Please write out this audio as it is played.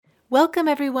Welcome,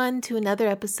 everyone, to another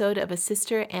episode of A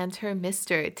Sister and Her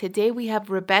Mister. Today we have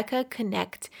Rebecca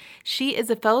Connect. She is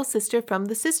a fellow sister from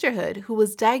the sisterhood who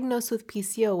was diagnosed with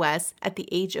PCOS at the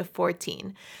age of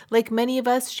 14. Like many of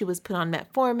us, she was put on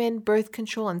metformin, birth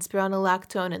control, and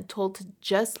spironolactone and told to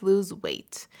just lose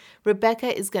weight.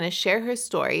 Rebecca is going to share her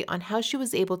story on how she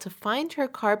was able to find her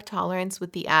carb tolerance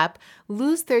with the app,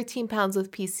 lose 13 pounds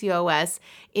with PCOS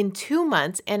in 2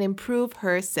 months, and improve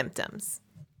her symptoms.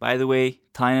 By the way,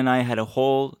 Tyne and I had a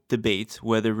whole debate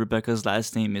whether Rebecca's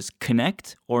last name is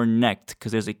Connect or Necht,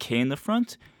 because there's a K in the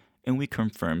front, and we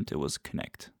confirmed it was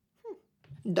Connect.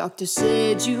 Doctor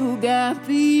said you got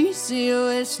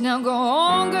PCOS, now go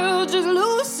on girl, just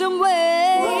lose some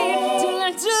weight. Till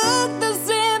I took the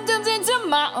symptoms into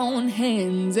my own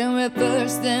hands and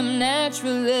reversed them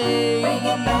naturally.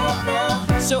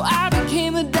 So I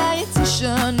became a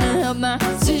dietitian and helped my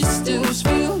sisters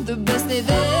feel the best they've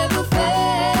ever felt.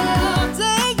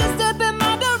 Take a step in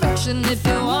my direction if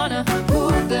you wanna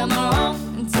prove them wrong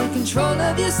and take control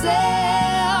of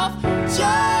yourself.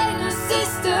 Join a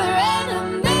sister and a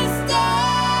mister.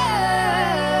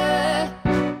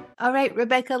 All right,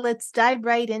 Rebecca, let's dive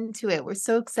right into it. We're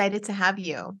so excited to have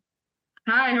you.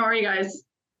 Hi, how are you guys?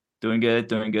 Doing good.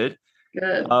 Good.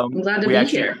 I'm glad to be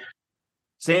here.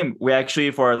 Same. We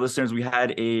actually, for our listeners, we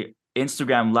had a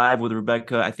Instagram live with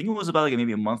Rebecca. I think it was about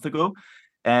maybe a month ago.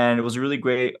 And it was a really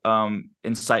great,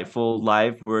 insightful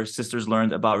live where sisters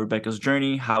learned about Rebecca's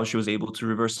journey, how she was able to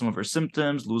reverse some of her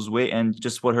symptoms, lose weight, and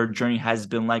just what her journey has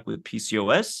been like with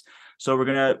PCOS. So we're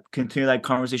going to continue that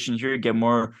conversation here, get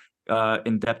more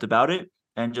in depth about it,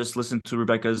 and just listen to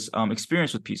Rebecca's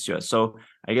experience with PCOS. So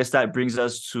I guess that brings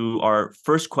us to our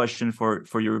first question for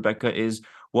you, Rebecca, is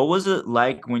what was it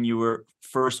like when you were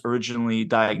first originally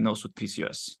diagnosed with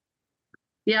PCOS?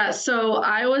 Yeah, so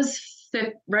I was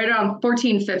right around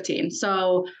 14, 15.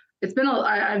 So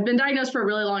I've been diagnosed for a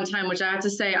really long time, which I have to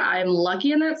say I'm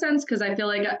lucky in that sense, because I feel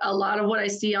like a lot of what I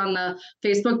see on the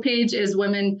Facebook page is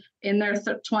women in their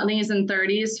 20s and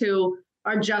 30s who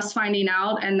are just finding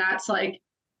out. And that's like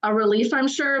a relief, I'm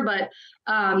sure. But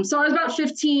so I was about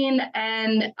 15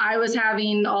 and I was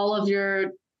having all of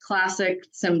your classic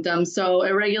symptoms. So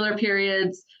irregular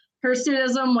periods.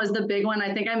 Hirsutism was the big one.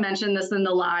 I think I mentioned this in the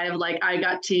live. Like I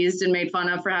got teased and made fun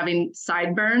of for having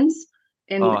sideburns.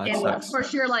 And of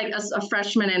course, you're like a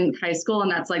freshman in high school,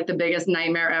 and that's like the biggest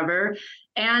nightmare ever.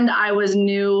 And I was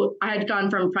new. I had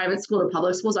gone from private school to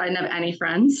public school, so I didn't have any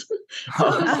friends. So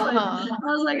I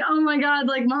was like, oh my God,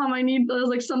 like mom, I was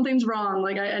like, something's wrong.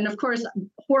 Like, and of course,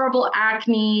 horrible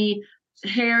acne,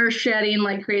 hair shedding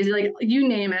like crazy, like you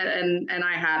name it. And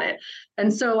I had it.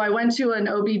 And so I went to an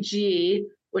OBG,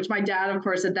 which my dad, of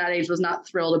course, at that age was not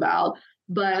thrilled about.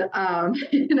 But, I'm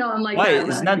like, why?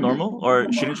 Isn't that normal? Or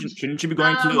shouldn't you be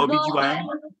going to the OBGYN?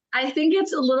 Well, I think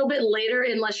it's a little bit later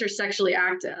unless you're sexually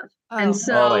active. Oh. And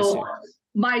so I see.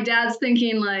 My dad's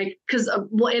thinking like, because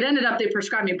it ended up they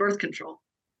prescribed me birth control.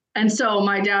 And so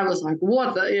my dad was like,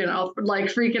 what the, like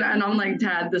freaking out. And I'm like,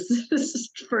 Dad, this is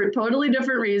for a totally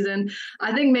different reason.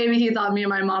 I think maybe he thought me and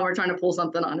my mom were trying to pull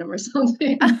something on him or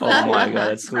something. Oh my God,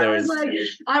 that's hilarious. I was like,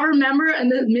 I remember, and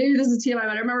maybe this is TMI, but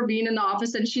I remember being in the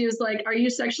office and she was like, are you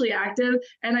sexually active?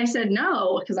 And I said,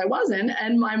 no, because I wasn't.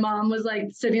 And my mom was like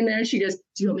sitting there and she goes,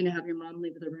 do you want me to have your mom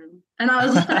leave the room? And I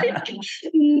was like,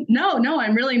 no,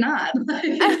 I'm really not.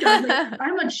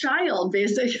 I'm a child,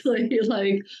 basically.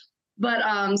 Like,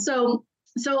 but so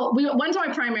we went to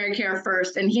my primary care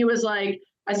first, and he was like,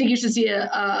 I think you should see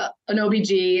an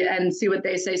OBG and see what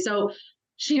they say. So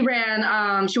she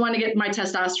ran, she wanted to get my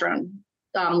testosterone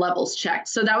levels checked.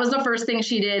 So that was the first thing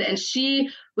she did. And she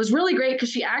was really great because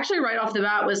she actually right off the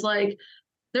bat was like,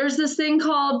 there's this thing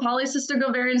called polycystic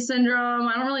ovarian syndrome.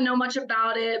 I don't really know much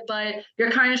about it, but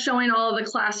you're kind of showing all of the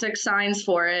classic signs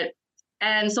for it.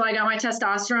 And so I got my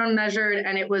testosterone measured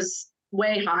and it was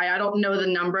way high. I don't know the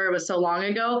number. It was so long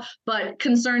ago, but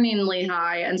concerningly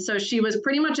high. And so she was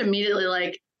pretty much immediately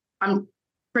like, I'm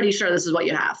pretty sure this is what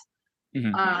you have.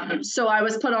 Mm-hmm. So I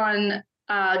was put on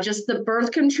just the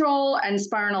birth control and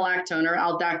spironolactone or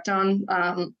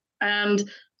aldactone. And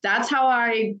that's how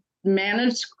I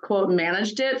managed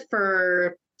it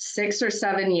for 6 or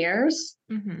 7 years.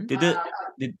 Mm-hmm.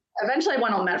 Eventually I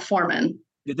went on metformin.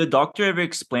 Did the doctor ever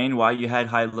explain why you had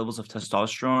high levels of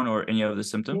testosterone or any of the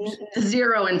symptoms?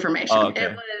 Zero information. Oh, okay.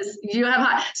 It was, you have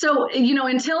high. So,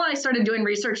 until I started doing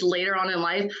research later on in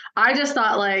life, I just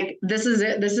thought like, this is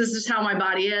it. This is just how my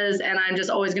body is. And I'm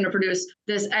just always going to produce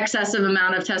this excessive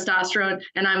amount of testosterone.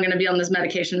 And I'm going to be on this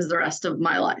medications the rest of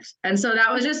my life. And so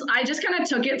that was I just kind of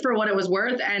took it for what it was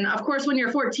worth. And of course, when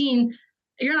you're 14,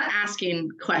 you're not asking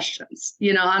questions.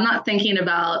 I'm not thinking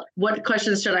about what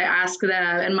questions should I ask them.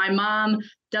 And my mom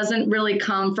doesn't really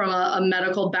come from a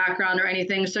medical background or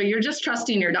anything. So you're just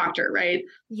trusting your doctor, right?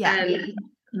 Yeah. And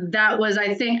that was,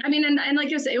 I think, and like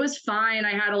you said, it was fine.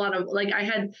 I had a lot of,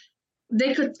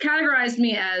 they could categorize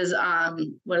me as,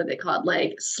 what do they call it?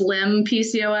 Like slim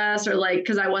PCOS, or like,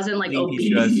 cause I wasn't like Lean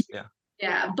obese. PCOS, yeah.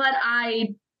 Yeah. But I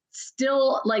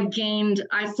still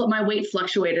my weight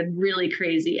fluctuated really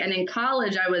crazy. And in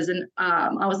college, I was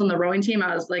on the rowing team.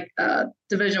 I was like a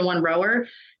Division I rower.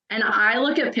 And I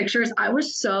look at pictures, I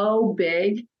was so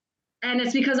big. And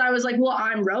it's because I was like, well,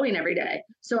 I'm rowing every day.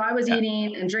 So I was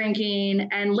eating and drinking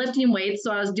and lifting weights.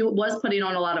 So I was putting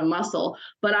on a lot of muscle,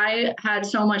 but I had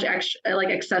so much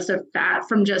excessive fat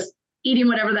from just eating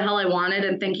whatever the hell I wanted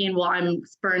and thinking, well, I'm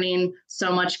burning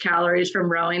so much calories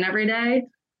from rowing every day.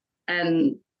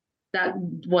 And that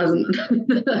wasn't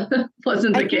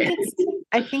the case.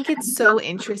 I think it's so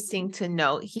interesting to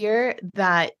note here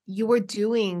that you were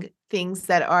doing things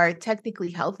that are technically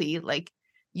healthy, like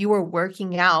you were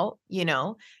working out,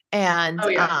 and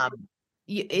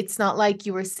it's not like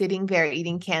you were sitting there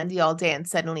eating candy all day and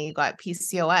suddenly you got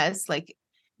PCOS. Like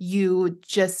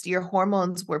your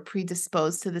hormones were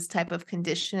predisposed to this type of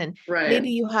condition. And maybe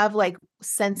you have like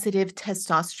sensitive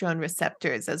testosterone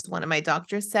receptors, as one of my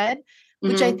doctors said,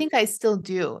 which I think I still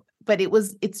do. But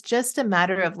it's just a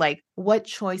matter of like, what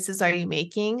choices are you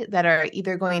making that are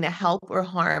either going to help or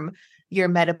harm your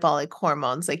metabolic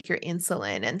hormones, like your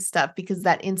insulin and stuff, because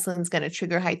that insulin is going to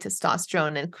trigger high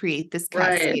testosterone and create this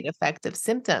cascade effect of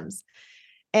symptoms.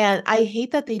 And I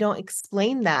hate that they don't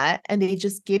explain that. And they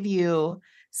just give you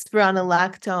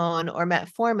spironolactone or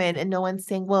metformin, and no one's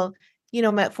saying, well,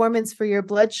 metformin's for your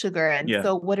blood sugar. And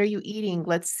so what are you eating?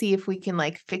 Let's see if we can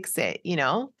like fix it,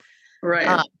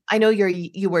 Right. I know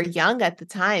you were young at the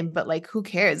time, but like, who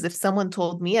cares? If someone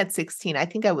told me at 16, I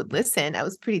think I would listen. I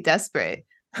was pretty desperate.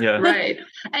 Yeah. Right.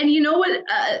 And you know what?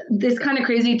 This kind of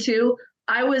crazy too.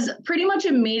 I was pretty much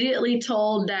immediately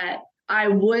told that I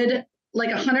would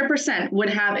 100% would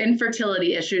have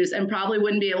infertility issues and probably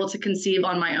wouldn't be able to conceive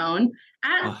on my own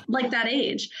at like that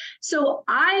age. So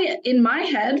I, in my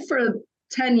head for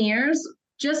 10 years,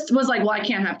 just was like, well, I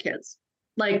can't have kids.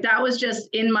 Like that was just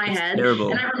in my head.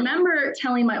 Terrible. And I remember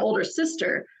telling my older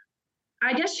sister,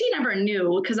 I guess she never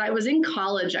knew because I was in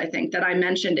college, I think, that I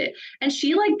mentioned it. And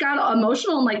she like got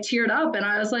emotional and like teared up. And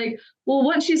I was like, well,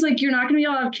 what? She's like, you're not going to be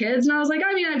able to have kids. And I was like,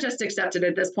 I've just accepted it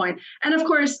at this point. And of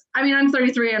course, I'm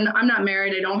 33 and I'm not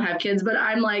married. I don't have kids, but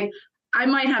I'm like, I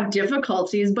might have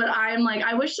difficulties, but I'm like,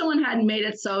 I wish someone hadn't made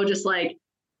it so just like,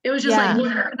 it was just like,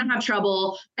 we're going to have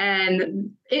trouble.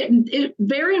 And it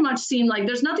very much seemed like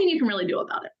there's nothing you can really do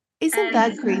about it. Isn't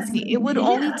that crazy? It would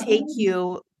only take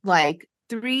you like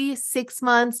 3-6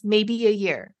 months, maybe a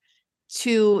year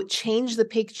to change the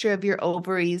picture of your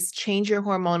ovaries, change your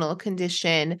hormonal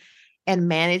condition, and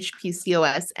manage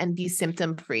PCOS and be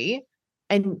symptom free.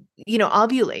 And,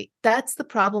 ovulate. That's the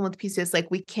problem with PCOS. Like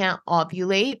we can't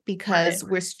ovulate because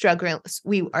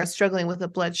we are struggling with a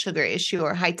blood sugar issue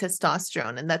or high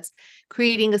testosterone. And that's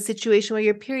creating a situation where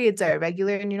your periods are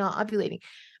irregular and you're not ovulating.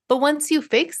 But once you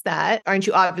fix that, aren't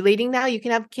you ovulating now? You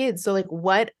can have kids. So like,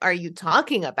 what are you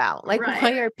talking about? Like,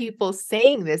 why are people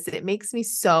saying this? It makes me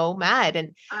so mad.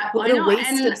 And what a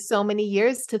waste of so many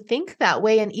years to think that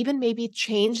way. And even maybe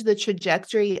change the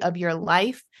trajectory of your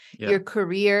life, your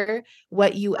career,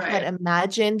 what you had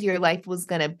imagined your life was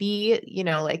going to be,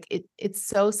 like it's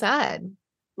so sad.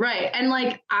 Right. And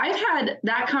like, I've had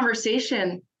that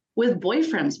conversation with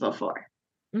boyfriends before.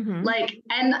 Like,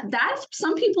 and that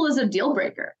some people is a deal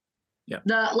breaker.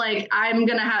 I'm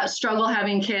going to struggle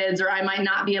having kids, or I might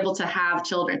not be able to have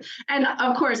children. And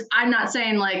of course, I'm not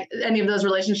saying like any of those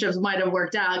relationships might have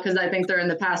worked out because I think they're in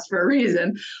the past for a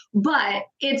reason, but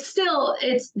it's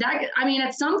that,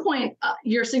 at some point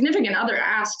your significant other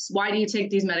asks, why do you take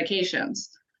these medications?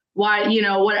 Why,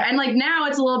 what? And like now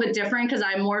it's a little bit different because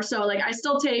I'm more so like, I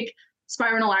still take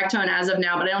spironolactone as of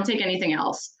now, but I don't take anything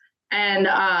else. And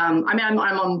I'm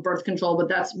on birth control, but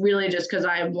that's really just because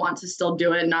I want to still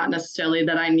do it, not necessarily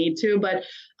that I need to. But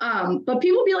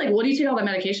people be like, what do you take all that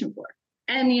medication for?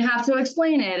 And you have to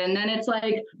explain it. And then it's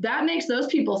like, that makes those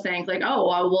people think like, oh,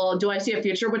 well, do I see a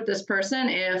future with this person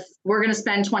if we're going to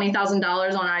spend $20,000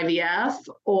 on IVF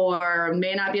or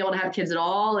may not be able to have kids at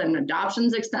all, and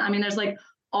adoptions expensive? There's like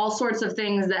all sorts of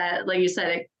things that, like you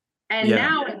said,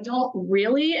 now I don't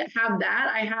really have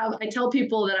that. I tell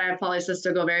people that I have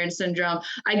polycystic ovarian syndrome.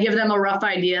 I give them a rough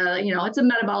idea, it's a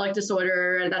metabolic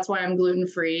disorder. That's why I'm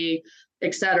gluten-free,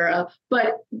 etc.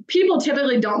 But people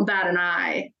typically don't bat an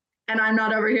eye And I'm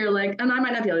not over here like, and I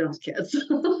might not be able to have kids.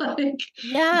 Like,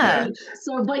 Yeah.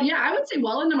 so, but yeah, I would say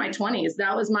well into my 20s.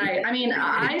 That was I mean,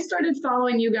 I started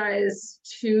following you guys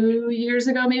 2 years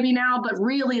ago, maybe now, but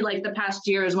really like the past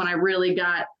year is when I really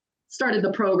started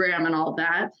the program and all of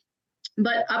that.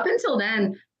 But up until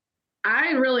then,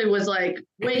 I really was like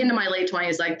way into my late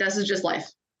 20s. Like, this is just life.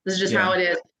 This is just how it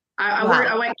is.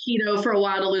 I went keto for a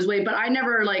while to lose weight, but I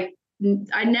never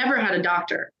had a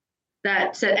doctor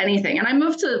that said anything. And I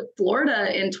moved to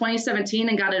Florida in 2017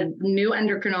 and got a new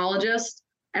endocrinologist.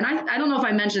 And I don't know if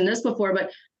I mentioned this before,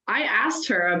 but I asked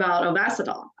her about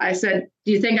Ovasitol. I said,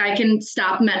 do you think I can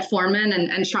stop metformin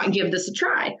and try and give this a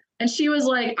try? And she was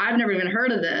like, I've never even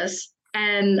heard of this.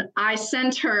 And I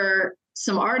sent her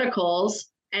some articles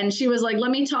and she was like,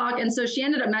 let me talk. And so she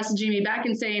ended up messaging me back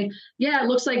and saying, yeah, it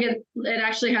looks like it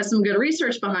actually has some good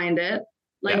research behind it.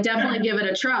 Like, definitely give it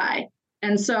a try.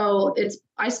 And so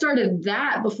I started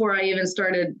that before I even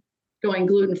started going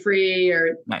gluten-free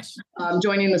or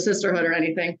joining the sisterhood or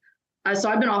anything. So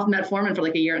I've been off metformin for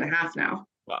like 1.5 years now.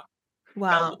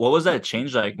 Wow. What was that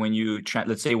change like when you,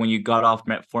 let's say when you got off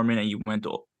metformin and you went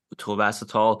to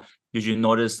Ovasitol? Did you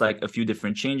notice like a few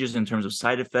different changes in terms of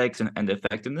side effects and the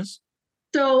effectiveness?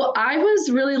 So I was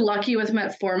really lucky with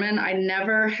metformin. I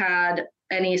never had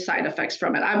any side effects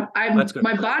from it.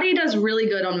 My body does really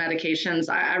good on medications.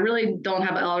 I really don't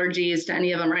have allergies to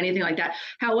any of them or anything like that.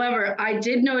 However, I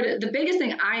did notice the biggest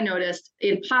thing I noticed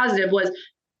in positive was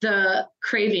the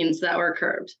cravings that were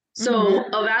curbed. So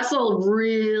Ovasitol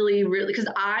really, really, because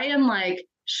I am like,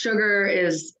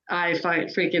 I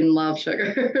freaking love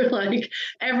sugar. Like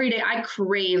every day I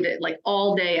craved it, like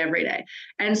all day, every day.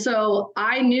 And so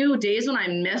I knew days when I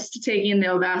missed taking the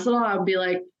Ovasitol, I would be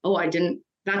like, oh, I didn't.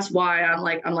 That's why I'm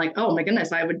like, oh my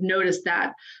goodness, I would notice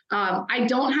that. I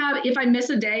don't have, if I miss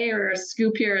a day or a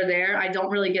scoop here or there, I don't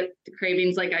really get the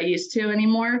cravings like I used to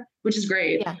anymore, which is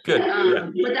great. Yeah. Good.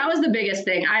 But that was the biggest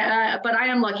thing. But I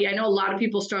am lucky. I know a lot of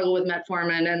people struggle with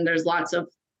metformin and there's lots of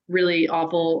really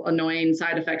awful, annoying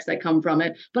side effects that come from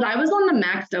it. But I was on the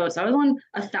max dose. I was on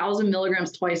 1,000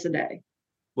 milligrams twice a day.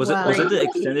 Was it the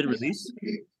extended release?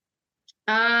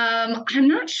 I'm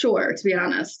not sure, to be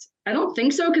honest. I don't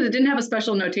think so because it didn't have a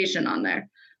special notation on there.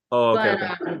 Oh, okay.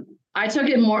 But I took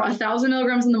it 1,000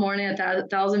 milligrams in the morning,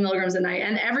 1,000 milligrams at night.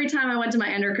 And every time I went to my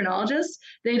endocrinologist,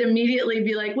 they'd immediately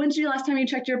be like, when's the last time you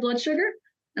checked your blood sugar?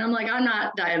 And I'm like, I'm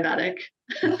not diabetic.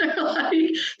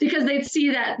 Like, because they'd see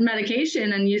that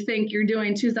medication and you think you're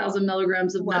doing 2,000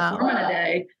 milligrams of metformin a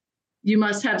day. You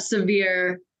must have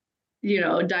severe,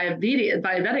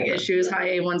 diabetic issues,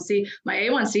 high A1C. My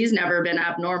A1C's never been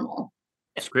abnormal.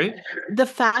 That's great. The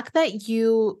fact that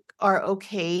you are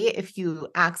okay if you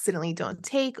accidentally don't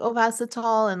take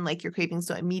Ovasitol and like your cravings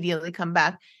don't immediately come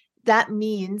back, that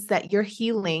means that you're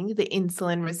healing the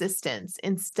insulin resistance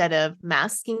instead of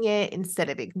masking it, instead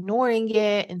of ignoring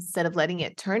it, instead of letting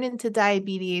it turn into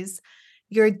diabetes.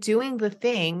 You're doing the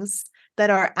things that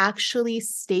are actually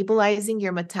stabilizing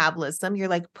your metabolism. You're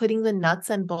like putting the nuts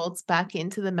and bolts back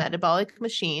into the metabolic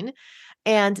machine.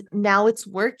 And now it's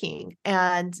working.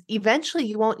 And eventually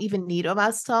you won't even need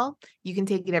Ovasitol. You can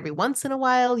take it every once in a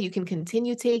while. You can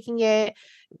continue taking it,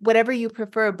 whatever you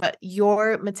prefer, but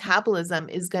your metabolism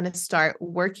is going to start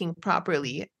working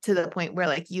properly to the point where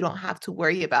like you don't have to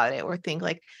worry about it or think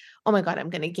like, oh my God,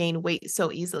 I'm going to gain weight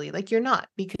so easily. Like you're not,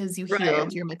 because you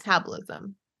healed your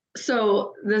metabolism.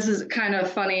 So this is kind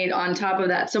of funny on top of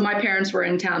that. So my parents were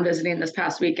in town visiting this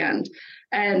past weekend,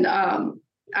 and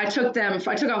I took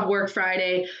off work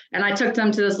Friday and I took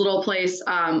them to this little place.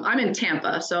 I'm in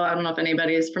Tampa, so I don't know if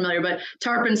anybody is familiar, but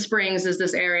Tarpon Springs is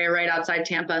this area right outside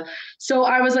Tampa. So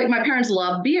I was like, my parents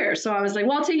love beer. So I was like,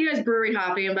 well, I'll take you guys brewery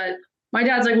hopping, but my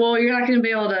dad's like, well, you're not going to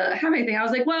be able to have anything. I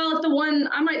was like, well, if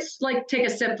I might like take a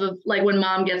sip of like when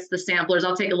mom gets the samplers,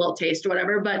 I'll take a little taste or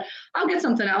whatever, but I'll get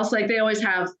something else. Like they always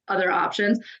have other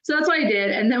options. So that's what I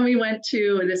did. And then we went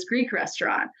to this Greek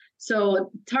restaurant.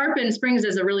 So Tarpon Springs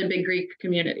is a really big Greek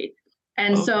community.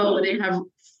 And so they have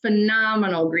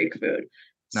phenomenal Greek food.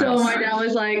 Nice. So my dad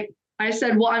was like, I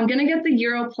said, well, I'm going to get the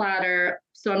Euro platter.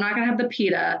 So I'm not going to have the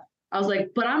pita. I was like,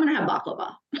 but I'm going to have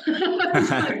baklava.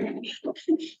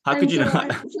 How could you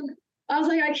not? I was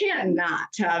like, I can't not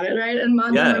have it, right? And my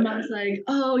mom's like,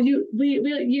 oh, you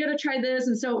got to try this.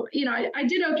 And so, I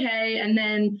did okay. And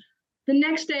then the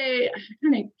next day, I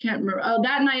kind of can't remember. Oh,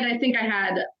 that night, I think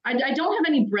I don't have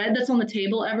any bread that's on the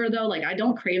table ever, though. Like, I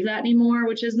don't crave that anymore,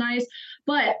 which is nice.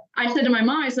 But I said to my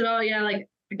mom, I said, oh, yeah, like,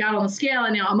 I got on the scale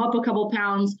and now I'm up a couple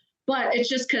pounds. But it's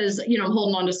just because, I'm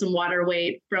holding on to some water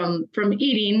weight from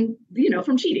eating,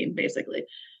 from cheating, basically.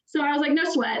 So I was like, no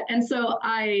sweat. And so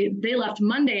they left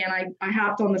Monday and I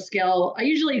hopped on the scale.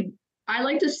 I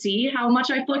like to see how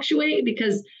much I fluctuate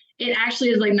because it actually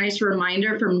is like nice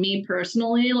reminder for me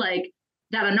personally, like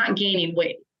that I'm not gaining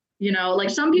weight. You know, like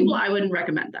some people I wouldn't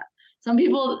recommend that. Some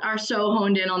people are so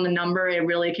honed in on the number, it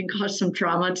really can cause some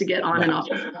trauma to get on and off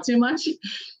too much.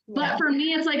 But for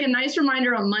me, it's like a nice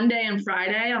reminder on Monday and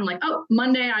Friday. I'm like, oh,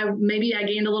 Monday, I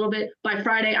gained a little bit. By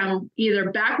Friday, I'm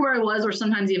either back where I was or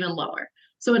sometimes even lower.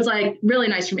 So it's like really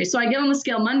nice for me. So I get on the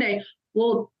scale Monday.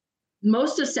 Well,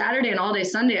 most of Saturday and all day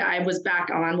Sunday, I was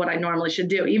back on what I normally should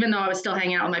do, even though I was still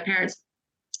hanging out with my parents.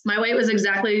 My weight was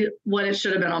exactly what it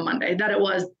should have been on Monday, that it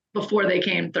was before they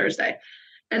came Thursday.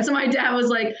 And so my dad was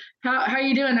like, how are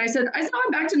you doing? I said,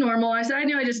 I'm back to normal. I said, I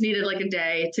knew I just needed like a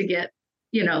day to get,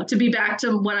 to be back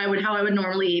to how I would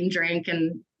normally eat and drink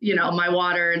and, my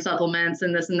water and supplements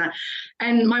and this and that.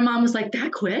 And my mom was like,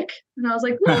 that quick? And I was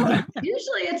like, well,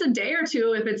 usually it's a day or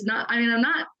two. If it's not, I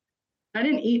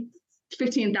didn't eat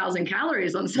 15,000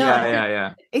 calories on Sunday.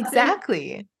 Yeah.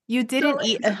 Exactly. You didn't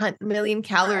eat 100,000,000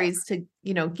 calories to,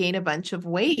 gain a bunch of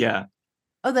weight. Yeah.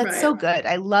 Oh, that's so good.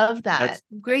 I love that.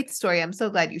 Great story. I'm so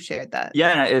glad you shared that. Yeah,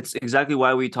 and it's exactly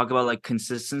why we talk about like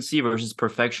consistency versus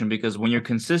perfection, because when you're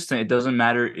consistent, it doesn't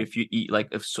matter if you eat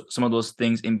like some of those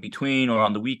things in between or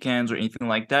on the weekends or anything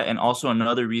like that. And also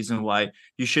another reason why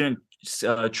you shouldn't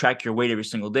track your weight every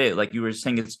single day. Like you were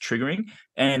saying, it's triggering.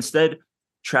 And instead,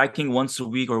 tracking once a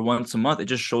week or once a month, it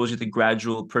just shows you the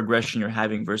gradual progression you're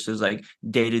having versus like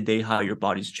day to day how your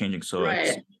body's changing. So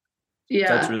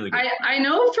that's really good. I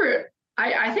know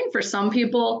I think for some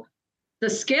people, the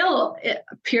scale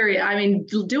period,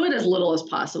 do it as little as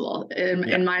possible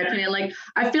in my opinion. Like,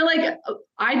 I feel like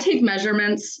I take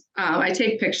measurements, I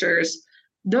take pictures.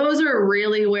 Those are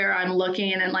really where I'm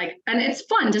looking and it's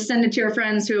fun to send it to your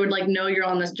friends who would like know you're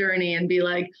on this journey and be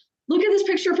like, look at this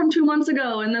picture from 2 months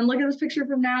ago. And then look at this picture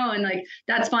from now. And like,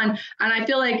 that's fun. And I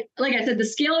feel like I said, the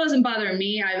scale doesn't bother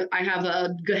me. I have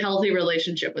a good, healthy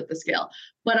relationship with the scale,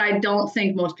 but I don't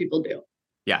think most people do.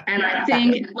 Yeah. And I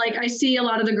think I see a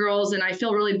lot of the girls and I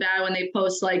feel really bad when they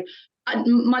post like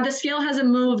the scale hasn't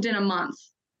moved in a month,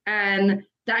 and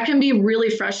that can be really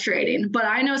frustrating. But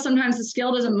I know sometimes the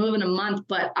scale doesn't move in a month,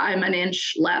 but I'm an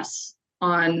inch less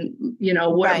on,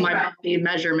 what my body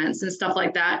measurements and stuff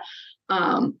like that.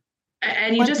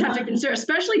 And you just have to consider,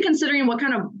 especially considering what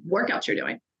kind of workouts you're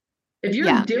doing. If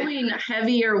you're doing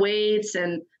heavier weights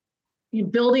and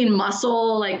building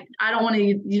muscle, like I don't want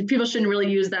to, people shouldn't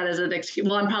really use that as an excuse.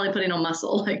 Well, I'm probably putting on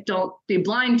muscle, like don't be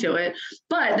blind to it.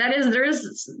 But there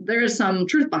is some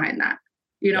truth behind that.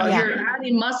 If you're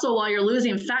adding muscle while you're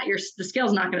losing fat, the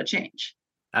scale's not going to change.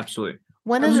 Absolutely.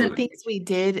 One of the things we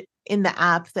did in the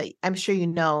app that I'm sure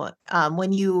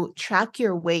when you track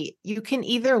your weight, you can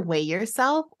either weigh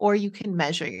yourself or you can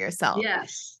measure yourself.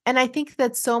 Yes. And I think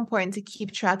that's so important to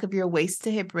keep track of your waist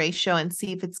to hip ratio and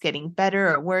see if it's getting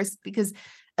better or worse, because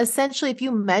essentially if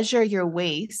you measure your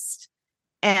waist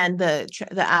and the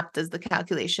app does the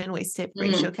calculation, waist to hip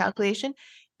ratio calculation,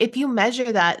 if you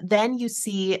measure that, then you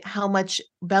see how much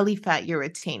belly fat you're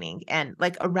retaining and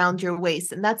like around your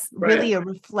waist. And that's really a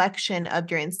reflection of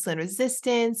your insulin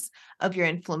resistance, of your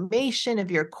inflammation,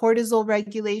 of your cortisol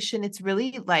regulation. It's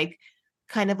really like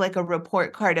kind of like a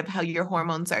report card of how your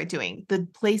hormones are doing. The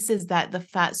places that the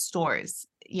fat stores,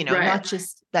 not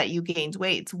just that you gained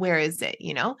weight, where is it,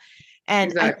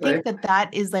 And I think that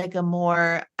is like a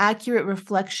more accurate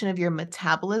reflection of your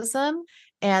metabolism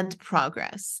and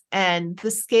progress. And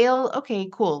the scale, okay,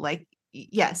 cool. Like,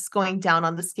 yes, going down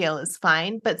on the scale is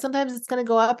fine, but sometimes it's going to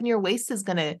go up and your waist is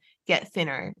going to get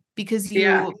thinner because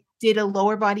you did a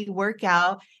lower body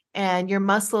workout and your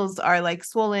muscles are like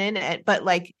swollen, but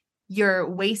like your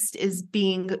waist is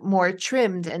being more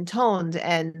trimmed and toned,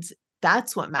 and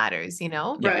that's what matters,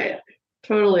 Right.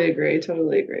 Totally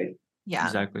agree. Yeah,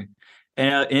 exactly.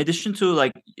 And in addition to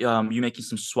like you making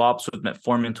some swaps with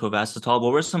metformin to avasitol,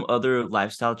 what were some other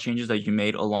lifestyle changes that you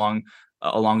made along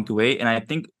the way? And I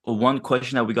think one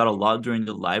question that we got a lot during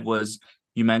the live was,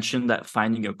 you mentioned that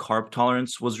finding your carb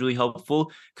tolerance was really helpful.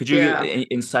 Could you give any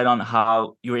insight on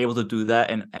how you were able to do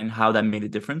that and how that made a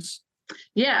difference?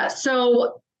 Yeah.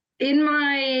 So in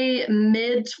my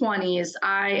mid 20s,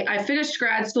 I finished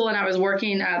grad school and I was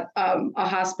working at a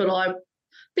hospital. I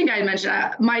think I mentioned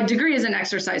my degree is in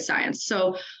exercise science.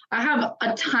 So I have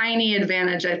a tiny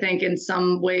advantage, I think, in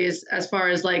some ways, as far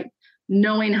as like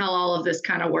knowing how all of this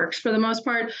kind of works for the most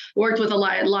part. Worked with a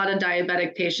lot of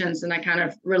diabetic patients, and I kind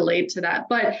of relate to that.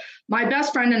 But my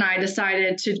best friend and I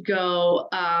decided to go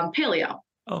paleo.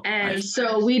 Nice.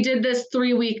 So we did this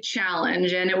 3-week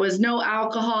challenge, and it was no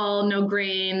alcohol, no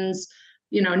grains,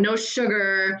 no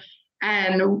sugar.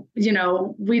 And,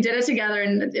 we did it together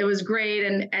and it was great.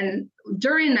 And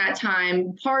during that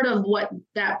time, part of what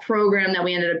that program that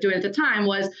we ended up doing at the time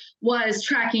was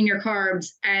tracking your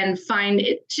carbs and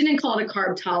she didn't call it a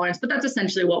carb tolerance, but that's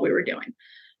essentially what we were doing.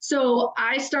 So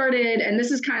I started, and this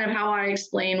is kind of how I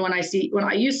explain when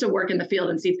I used to work in the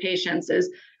field and see patients,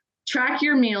 is track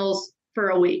your meals for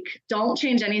a week. Don't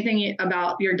change anything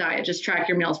about your diet. Just track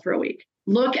your meals for a week.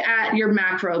 Look at your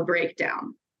macro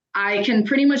breakdown. I can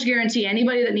pretty much guarantee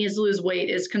anybody that needs to lose weight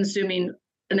is consuming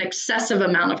an excessive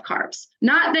amount of carbs.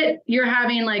 Not that you're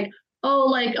having I'm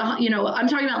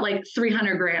talking about like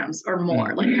 300 grams or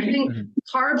more. Like I think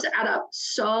carbs add up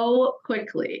so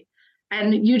quickly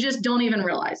and you just don't even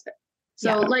realize it.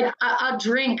 So like a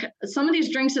drink, some of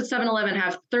these drinks at 7-Eleven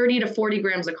have 30 to 40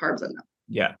 grams of carbs in them.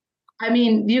 Yeah. I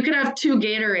mean, you could have 2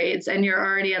 Gatorades and you're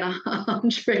already at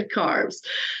 100 carbs.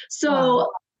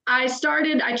 So I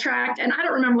tracked, and I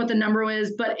don't remember what the number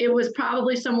was, but it was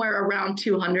probably somewhere around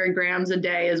 200 grams a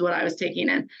day is what I was taking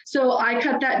in. So I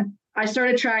cut that. I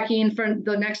started tracking for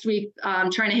the next week,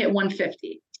 trying to hit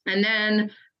 150. And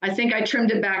then I think I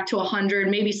trimmed it back to 100,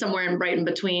 maybe somewhere right in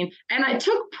between. And I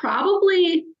took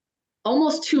probably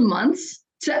almost 2 months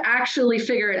to actually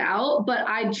figure it out, but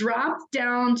I dropped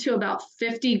down to about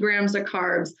 50 grams of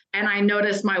carbs and I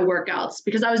noticed my workouts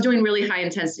because I was doing really high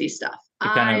intensity stuff.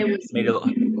 I was made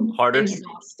it harder.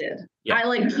 Exhausted. Yeah.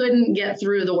 I couldn't get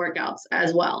through the workouts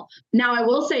as well. Now I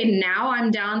will say now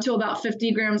I'm down to about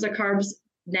 50 grams of carbs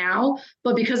now,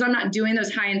 but because I'm not doing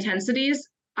those high intensities,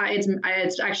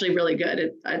 it's actually really good.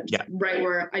 It's right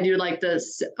where I do like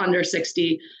this under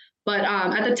 60. But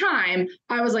at the time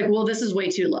I was like, well, this is way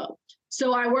too low.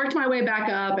 So I worked my way back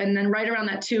up, and then right around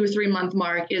that 2-3 month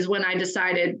mark is when I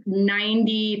decided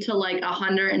 90 to like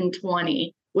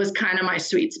 120 was kind of my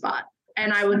sweet spot.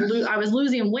 And I was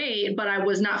losing weight, but I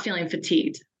was not feeling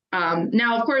fatigued.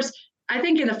 Now, of course, I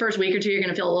think in the first week or two, you're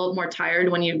going to feel a little more tired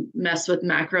when you mess with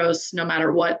macros, no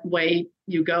matter what way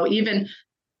you go, even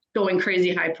going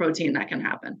crazy high protein, that can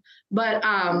happen. But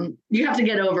you have to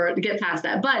get past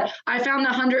that. But I found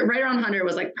 100, right around 100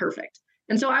 was like perfect.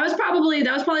 And so that was probably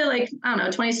like, I don't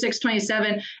know, 26,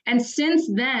 27. And since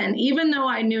then, even though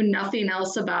I knew nothing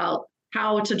else about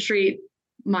how to treat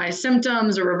my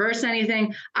symptoms or reverse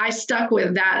anything, I stuck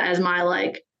with that as my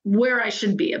like where I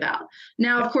should be about.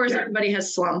 Now, of course, everybody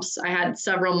has slumps. I had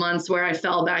several months where I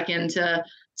fell back into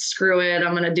screw it,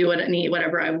 I'm going to do it and eat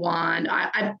whatever I want.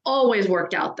 I've always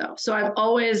worked out though. So I've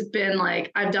always been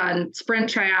like, I've done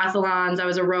sprint triathlons. I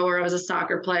was a rower. I was a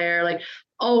soccer player. Like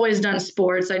always done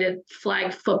sports. I did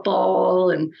flag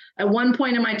football. And at one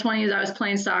point in my 20s, I was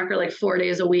playing soccer like 4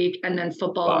 days a week and then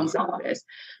football on Saturdays.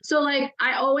 So like,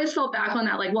 I always felt back on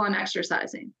that, like, well, I'm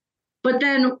exercising. But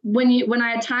then when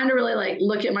I had time to really like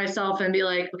look at myself and be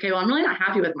like, okay, well, I'm really not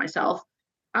happy with myself.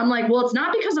 I'm like, well, it's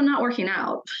not because I'm not working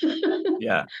out.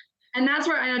 Yeah. And that's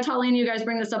where I know Tallene, you guys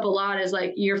bring this up a lot, is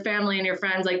like your family and your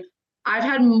friends. Like I've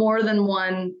had more than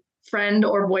one friend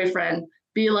or boyfriend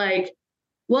be like,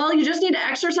 well, you just need to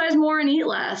exercise more and eat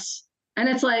less. And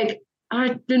it's like,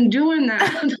 I've been doing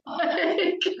that.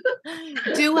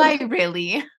 Do I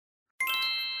really?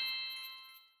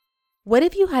 What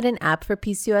if you had an app for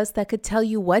PCOS that could tell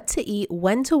you what to eat,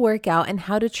 when to work out, and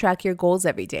how to track your goals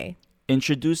every day?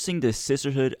 Introducing the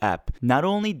Sisterhood app. Not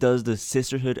only does the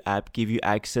Sisterhood app give you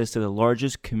access to the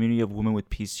largest community of women with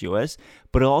PCOS,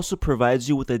 but it also provides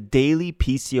you with a daily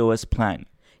PCOS plan.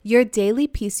 Your daily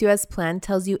PCOS plan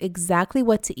tells you exactly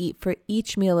what to eat for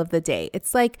each meal of the day.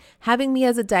 It's like having me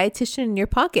as a dietitian in your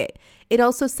pocket. It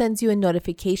also sends you a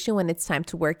notification when it's time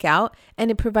to work out,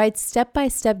 and it provides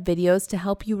step-by-step videos to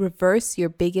help you reverse your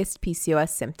biggest PCOS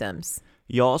symptoms.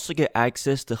 You also get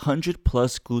access to 100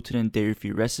 plus gluten and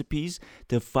dairy-free recipes,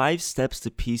 the 5 Steps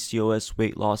to PCOS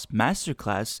Weight Loss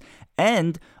Masterclass,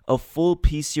 and a full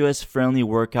PCOS-friendly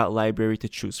workout library to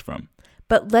choose from.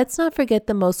 But let's not forget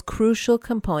the most crucial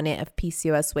component of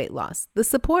PCOS weight loss, the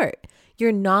support.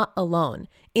 You're not alone.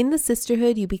 In the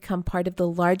Sisterhood, you become part of the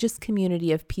largest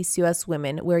community of PCOS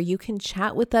women where you can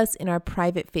chat with us in our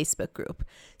private Facebook group.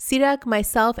 Sirak,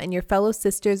 myself, and your fellow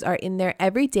sisters are in there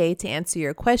every day to answer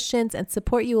your questions and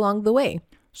support you along the way.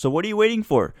 So what are you waiting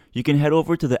for? You can head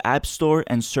over to the App Store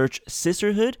and search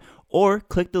Sisterhood, or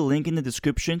click the link in the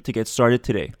description to get started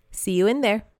today. See you in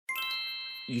there.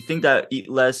 You think that eat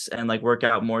less and like work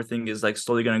out more thing is like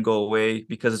slowly going to go away,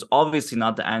 because it's obviously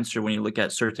not the answer when you look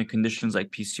at certain conditions like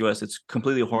PCOS. It's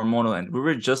completely hormonal. And we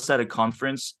were just at a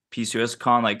conference, PCOS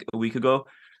Con, like a week ago.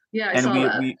 Yeah, I and saw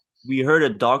that. we heard a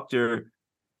doctor,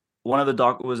 one of the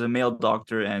doctor was a male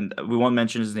doctor, and we won't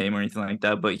mention his name or anything like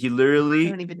that, but he literally,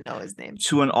 I don't even know his name,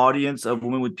 to an audience of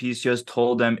women with PCOS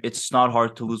told them it's not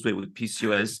hard to lose weight with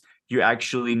PCOS. You're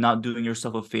actually not doing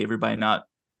yourself a favor by not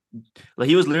like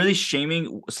he was literally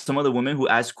shaming some of the women who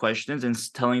asked questions and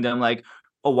telling them like,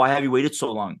 oh, why have you waited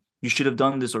so long? You should have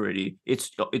done this already.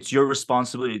 It's your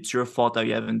responsibility. It's your fault that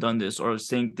you haven't done this. Or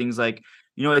saying things like,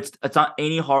 it's not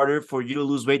any harder for you to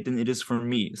lose weight than it is for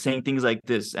me. Saying things like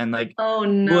this. And like, Oh was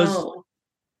no.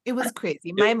 It was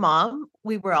crazy. My mom,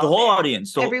 we were all the whole there.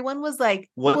 audience. So Everyone was like,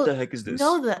 what well, the heck is this?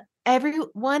 no,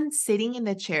 everyone sitting in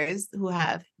the chairs who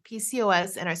have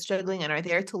PCOS and are struggling and are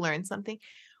there to learn something,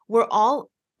 we're all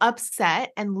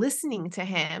upset and listening to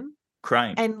him.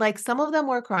 Crying. And like some of them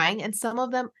were crying, and some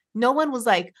of them, no one was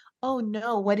like, oh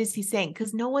no, what is he saying?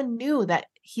 Because no one knew that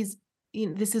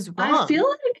this is wrong. I feel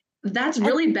like that's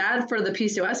really bad for the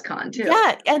PCOS con too.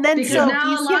 Yeah. And then because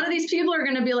now a lot of these people are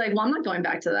going to be like, well, I'm not going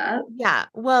back to that. Yeah.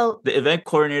 Well, the event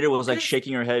coordinator was like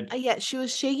shaking her head. Yeah, she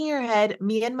was shaking her head.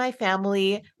 Me and my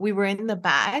family, we were in the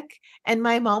back, and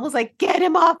my mom was like, get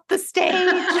him off the stage.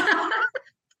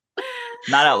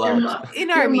 Not out loud.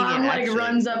 Your mom like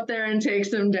runs up there and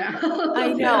takes him down.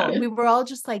 I know. We were all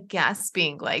just like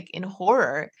gasping, like in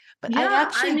horror. But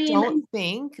I don't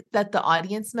think that the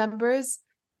audience members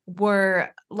were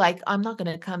like, I'm not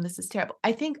going to come. This is terrible.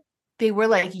 I think they were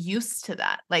like used to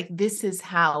that. Like, this is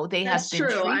how they have been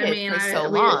treated for so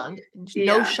long.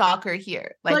 No shocker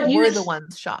here. Like, we're the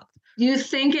ones shocked. You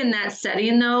think in that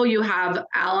setting, though, you have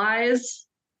allies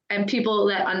and people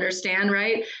that understand,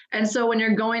 right? And so when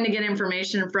you're going to get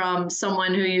information from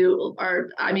someone who you are,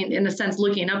 I mean, in a sense,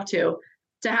 looking up to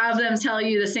have them tell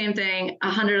you the same thing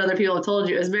 100 other people have told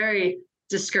you is very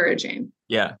discouraging.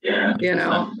 Yeah. You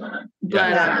know,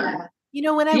 but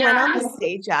when I went on the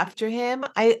stage after him,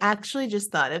 I actually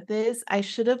just thought of this. I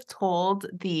should have told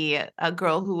the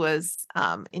girl who was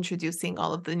introducing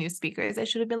all of the new speakers, I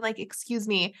should have been like, excuse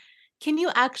me, can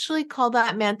you actually call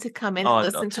that man to come and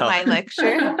listen to my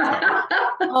lecture?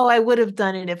 Oh, I would have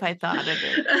done it if I thought of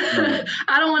it.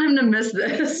 I don't want him to miss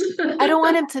this. I don't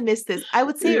want him to miss this. I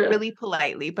would say it really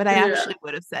politely, but I actually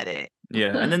would have said it.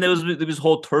 Yeah. And then there was this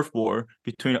whole turf war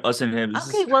between us and him.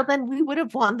 Well, then we would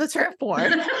have won the turf war.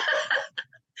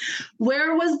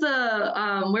 Where was the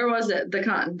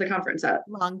conference at?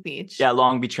 Long Beach. Yeah,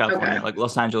 Long Beach, California, like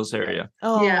Los Angeles area.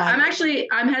 Oh yeah.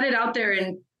 I'm headed out there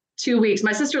in 2 weeks.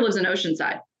 My sister lives in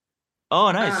Oceanside.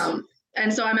 Oh, nice.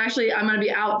 And so I'm going to be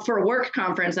out for a work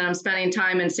conference, and I'm spending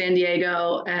time in San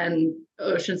Diego and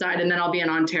Oceanside, and then I'll be in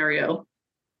Ontario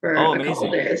for a couple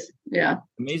of days. Yeah.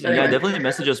 Amazing. Anyway. Yeah, definitely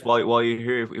message us while you're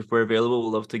here. If we're available,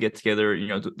 we'd love to get together, do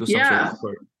some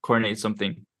sort of coordinate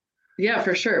something. Yeah,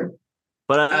 for sure.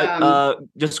 But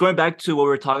just going back to what we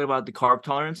were talking about, the carb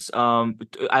tolerance,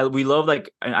 we love, like,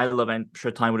 and I love, and I'm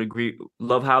sure Tanya would agree,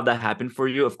 love how that happened for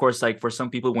you. Of course, like for some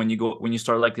people, when you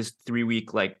start like this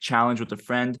 3-week like challenge with a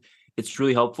friend, it's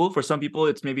really helpful. For some people,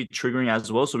 it's maybe triggering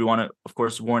as well. So we want to, of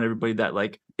course, warn everybody that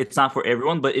like it's not for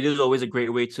everyone, but it is always a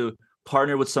great way to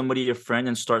partner with somebody, a friend,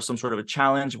 and start some sort of a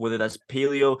challenge, whether that's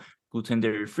paleo, gluten,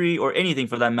 dairy free, or anything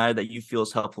for that matter that you feel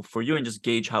is helpful for you, and just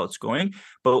gauge how it's going.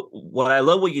 But what I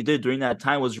love what you did during that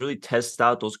time was really test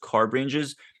out those carb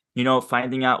ranges,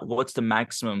 finding out what's the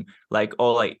maximum, like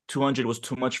 200 was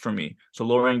too much for me. So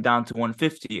lowering down to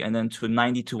 150 and then to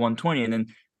 90 to 120, and then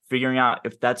figuring out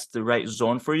if that's the right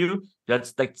zone for you.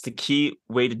 That's the key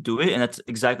way to do it. And that's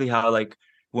exactly how, like,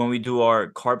 when we do our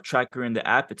carb tracker in the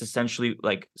app, it's essentially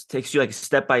like takes you like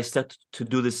step by step to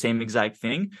do the same exact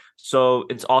thing. So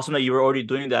it's awesome that you were already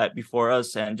doing that before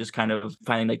us and just kind of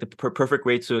finding like the perfect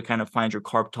way to kind of find your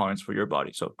carb tolerance for your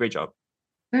body. So great job.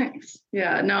 Thanks.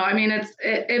 Yeah, no, I mean,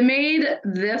 it made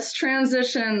this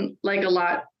transition like a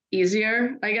lot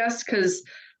easier, I guess, because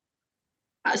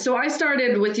so I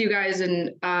started with you guys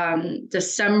in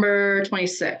December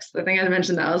 26th. I think I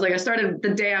mentioned that. I started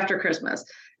the day after Christmas.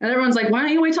 And everyone's like, why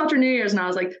don't you wait till after New Year's? And I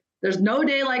was like, there's no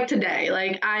day like today.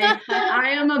 Like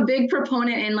I am a big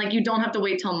proponent in like, you don't have to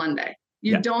wait till Monday.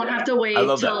 You don't have to wait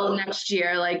till next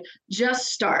year. Like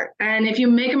just start. And if you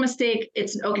make a mistake,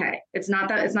 it's okay. It's not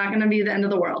going to be the end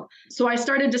of the world. So I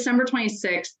started December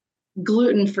 26th,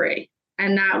 gluten-free.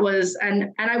 And that was,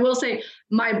 and I will say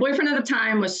my boyfriend at the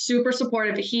time was super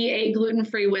supportive. He ate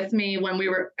gluten-free with me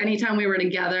anytime we were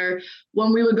together.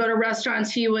 When we would go to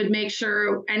restaurants, he would make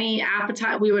sure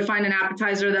we would find an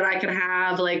appetizer that I could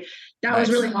have. Like that was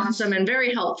really awesome and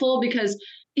very helpful because,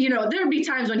 there'd be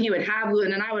times when he would have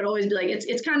gluten and I would always be like,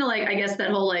 it's kind of like, I guess that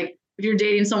whole, like, if you're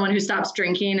dating someone who stops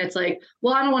drinking, it's like,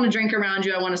 well, I don't want to drink around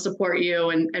you. I want to support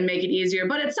you and make it easier.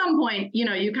 But at some point, you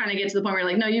kind of get to the point where you're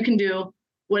like, no, you can do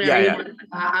whatever you want.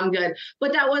 I'm good.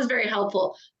 But that was very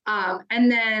helpful.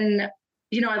 And then,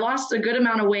 I lost a good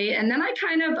amount of weight. And then I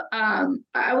kind of,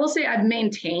 I will say I've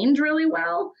maintained really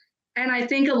well. And I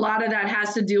think a lot of that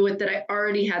has to do with that I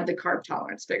already had the carb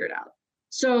tolerance figured out.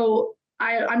 So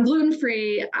I'm gluten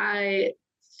free. I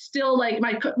still like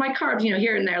my carbs,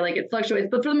 here and there, like it fluctuates,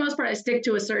 but for the most part, I stick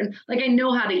to a certain, like I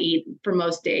know how to eat for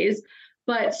most days.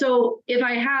 But so if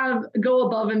I go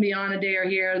above and beyond a day or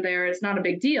here or there, it's not a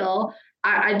big deal.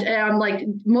 I'm like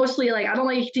mostly like, I don't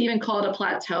like to even call it a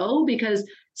plateau because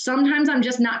sometimes I'm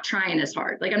just not trying as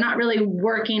hard. Like I'm not really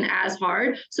working as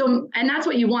hard. So, and that's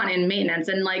what you want in maintenance.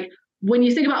 And like, when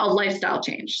you think about a lifestyle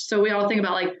change, so we all think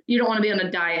about like, you don't want to be on a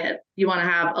diet, you want to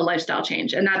have a lifestyle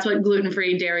change. And that's what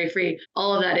gluten-free, dairy-free,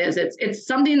 all of that is. It's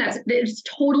something it's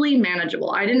totally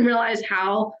manageable. I didn't realize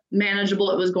how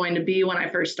manageable it was going to be when I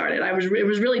first started. It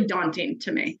was really daunting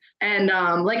to me. And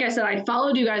like I said, I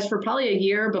followed you guys for probably a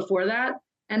year before that.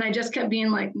 And I just kept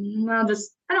being like, no,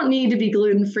 I don't need to be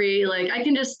gluten-free. Like I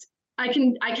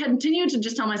continue to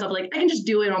just tell myself like, I can just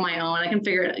do it on my own. I can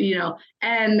figure it,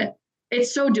 and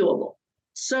it's so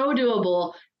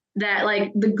doable that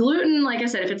like the gluten, like I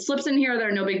said, if it slips in here,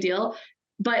 they're no big deal.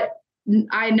 But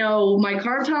I know my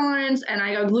carb tolerance and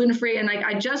I go gluten free. And like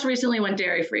I just recently went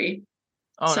dairy free.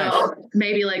 Oh, so nice.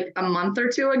 maybe like a month or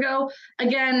two ago.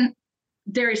 Again,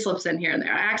 dairy slips in here and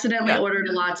there. I accidentally ordered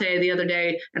a latte the other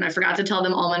day and I forgot to tell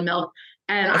them almond milk.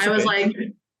 And I was like,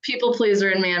 people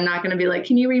pleaser in me. I'm not going to be like,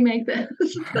 can you remake this?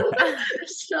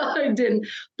 So I didn't.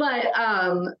 But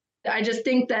I just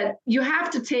think that you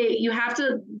have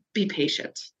to be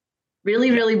patient,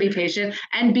 really be patient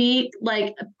and be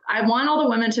like, I want all the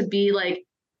women to be like,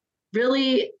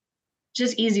 really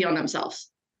just easy on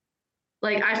themselves.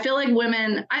 Like, I feel like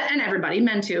women and everybody,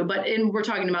 men too, but we're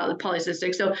talking about the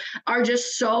polycystic, so are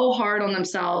just so hard on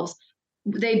themselves.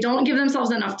 They don't give themselves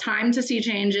enough time to see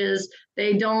changes.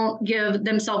 They don't give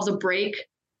themselves a break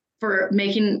for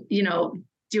making,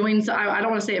 doing so. I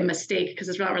don't want to say a mistake because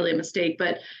it's not really a mistake,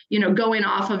 but going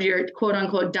off of your quote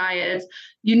unquote diet,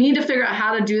 you need to figure out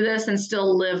how to do this and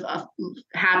still live a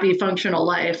happy, functional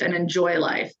life and enjoy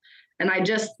life. And I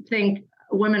just think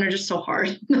women are just so hard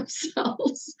on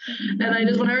themselves. And I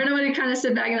just want everybody to kind of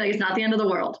sit back and like, it's not the end of the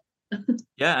world.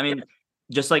 Yeah, I mean,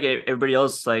 just like everybody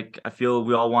else, like I feel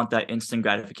we all want that instant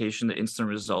gratification, the instant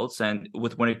results. And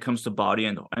when it comes to body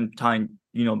and time,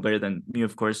 better than me,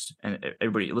 of course, and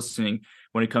everybody listening,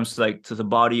 when it comes to like to the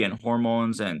body and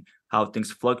hormones and how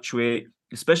things fluctuate,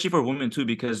 especially for women too,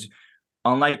 because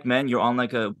unlike men, you're on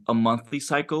like a monthly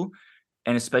cycle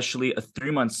and especially a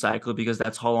 3-month cycle, because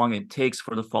that's how long it takes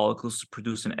for the follicles to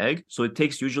produce an egg. So it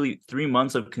takes usually 3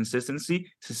 months of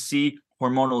consistency to see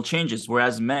hormonal changes.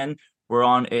 Whereas men, we're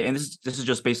on, and this is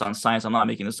just based on science, I'm not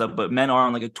making this up, but men are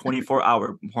on like a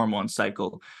 24-hour hormone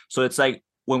cycle. So it's like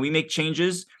when we make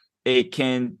changes, it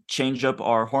can change up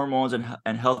our hormones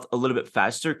and health a little bit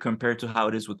faster compared to how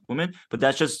it is with women. But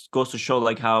that just goes to show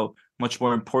like how much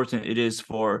more important it is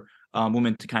for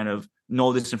women to kind of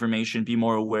know this information, be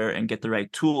more aware, and get the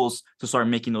right tools to start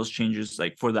making those changes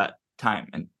like for that time.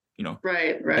 And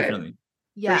right, definitely.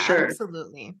 Yeah, sure.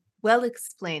 Absolutely. Well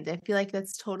explained. I feel like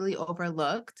that's totally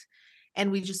overlooked and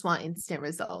we just want instant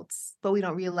results, but we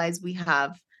don't realize we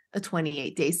have a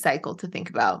 28-day cycle to think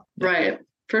about. Right.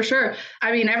 For sure.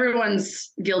 I mean,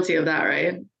 everyone's guilty of that,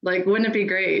 right? Like, wouldn't it be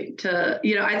great to,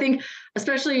 I think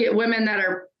especially women that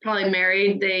are probably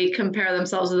married, they compare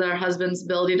themselves to their husband's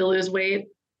ability to lose weight.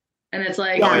 And it's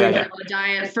like, I've been on a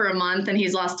diet for a month and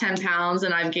he's lost 10 pounds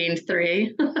and I've gained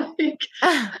 3.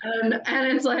 And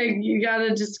it's like, you got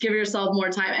to just give yourself more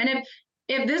time. And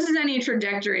if this is any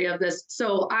trajectory of this,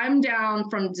 so I'm down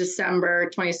from December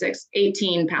 26,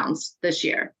 18 pounds this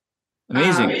year.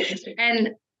 Amazing.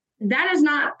 And that is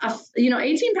not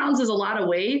 18 pounds is a lot of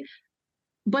weight.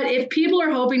 But if people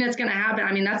are hoping it's going to happen,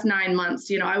 I mean, that's 9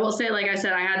 months. I will say, like I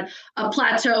said, I had a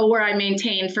plateau where I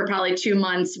maintained for probably 2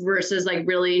 months versus like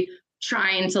really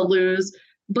trying to lose.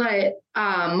 But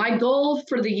my goal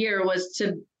for the year was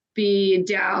to be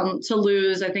down to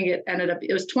lose. I think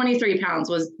it was 23 pounds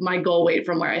was my goal weight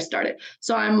from where I started.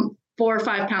 So I'm 4 or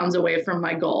 5 pounds away from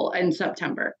my goal in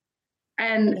September.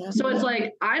 And so it's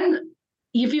like,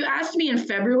 if you asked me in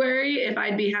February if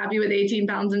I'd be happy with 18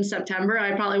 pounds in September,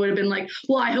 I probably would have been like,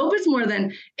 well, I hope it's more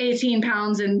than 18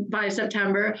 pounds by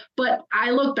September. But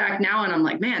I look back now and I'm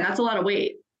like, man, that's a lot of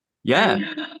weight. Yeah.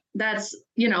 And that's,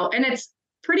 and it's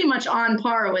pretty much on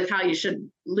par with how you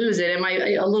should lose it. It might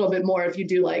a little bit more if you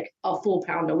do like a full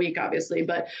pound a week, obviously.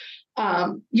 But,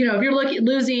 if you're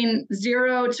losing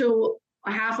 0 to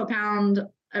a half a pound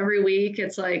every week,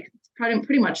 it's like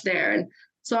pretty much there. And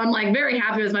so I'm like very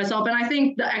happy with myself. And I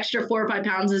think the extra 4 or 5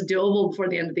 pounds is doable before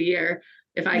the end of the year.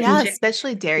 If I can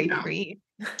especially dairy free.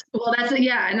 Well, that's it.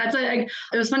 Yeah. And that's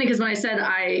it was funny because when I said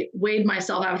I weighed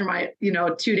myself after my,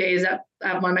 2 days at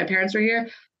when my parents were here,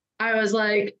 I was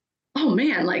like, oh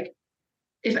man, like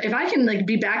if I can like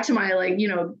be back to my like,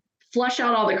 flush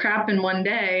out all the crap in one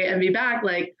day and be back.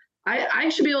 Like I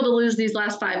should be able to lose these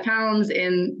last 5 pounds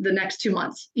in the next 2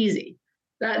 months. Easy.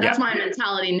 That's my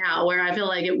mentality now, where I feel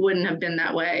like it wouldn't have been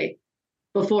that way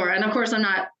before. And of course, I'm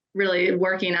not really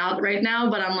working out right now,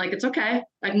 but I'm like, it's okay.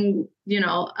 I can,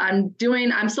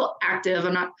 I'm still active.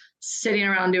 I'm not sitting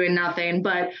around doing nothing,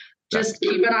 but just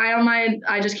keep an eye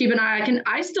on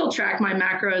I still track my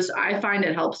macros. I find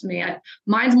it helps me.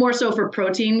 Mine's more so for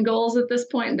protein goals at this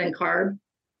point than carb.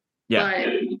 Yeah.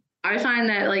 But I find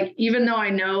that, like, even though I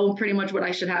know pretty much what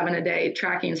I should have in a day,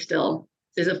 tracking still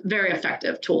is a very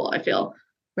effective tool, I feel.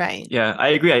 Right. Yeah, I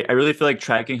agree. I really feel like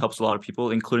tracking helps a lot of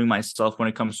people, including myself, when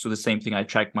it comes to the same thing. I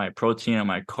track my protein and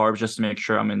my carbs just to make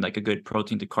sure I'm in like a good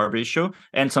protein to carb ratio.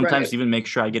 And sometimes even make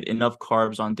sure I get enough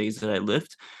carbs on days that I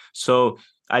lift. So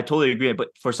I totally agree.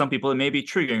 But for some people, it may be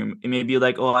triggering. It may be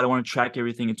like, oh, I don't want to track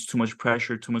everything. It's too much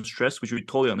pressure, too much stress, which we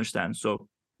totally understand. So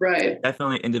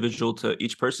definitely individual to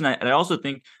each person. And I also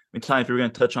think, Talia, if you're going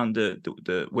to touch on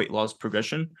the weight loss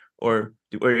progression, or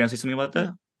you're going to say something about that?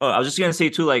 Yeah. Oh, I was just going to say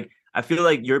too, like, I feel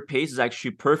like your pace is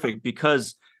actually perfect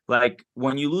because, like,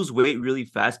 when you lose weight really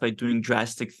fast by doing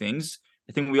drastic things,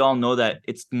 I think we all know that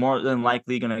it's more than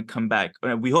likely going to come back.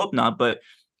 We hope not, but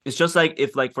it's just like,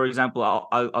 if, like, for example,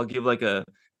 I'll give like an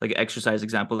exercise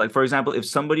example. Like, for example, if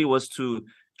somebody was to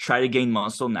try to gain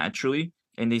muscle naturally,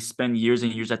 and they spend years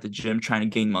and years at the gym trying to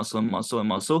gain muscle and muscle and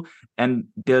muscle, and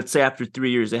let's say after 3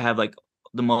 years they have like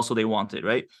the muscle they wanted,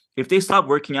 right? If they stop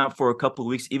working out for a couple of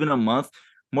weeks, even a month,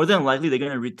 more than likely they're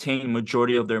going to retain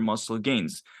majority of their muscle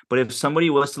gains. But if somebody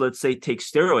was to, let's say, take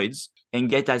steroids and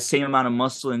get that same amount of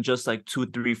muscle in just like 2,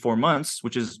 3, 4 months,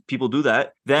 which is, people do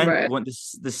that, then when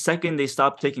the second they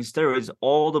stop taking steroids,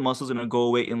 all the muscles are going to go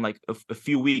away in like a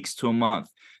few weeks to a month.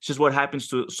 It's just what happens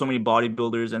to so many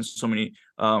bodybuilders and so many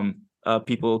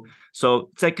people. So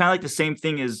it's like kind of like the same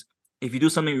thing as if you do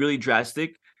something really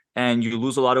drastic and you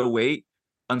lose a lot of weight,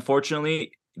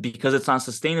 unfortunately, because it's not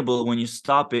sustainable, when you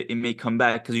stop it, it may come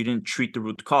back because you didn't treat the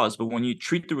root cause. But when you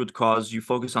treat the root cause, you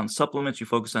focus on supplements, you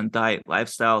focus on diet,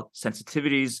 lifestyle,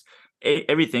 sensitivities,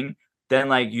 everything, then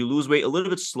like you lose weight a little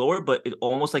bit slower, but it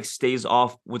almost like stays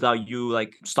off without you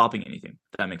like stopping anything.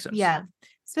 If that makes sense. Yeah.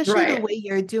 Especially the way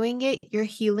you're doing it, you're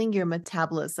healing your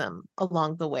metabolism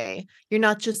along the way. You're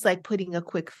not just like putting a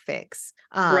quick fix.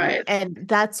 And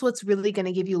that's what's really going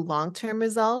to give you long-term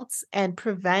results and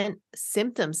prevent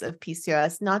symptoms of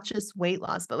PCOS, not just weight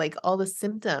loss, but like all the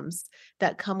symptoms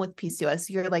that come with PCOS.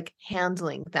 You're like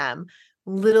handling them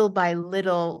little by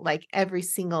little, like every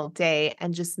single day,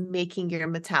 and just making your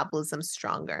metabolism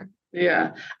stronger.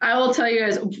 Yeah, I will tell you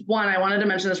guys, one, I wanted to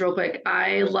mention this real quick.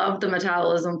 I love the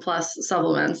Metabolism Plus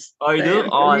supplements. Oh, you do?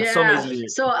 Oh, it's so amazing.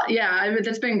 So yeah,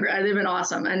 that's been great. They've been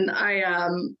awesome. And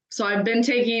so I've been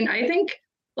taking, I think,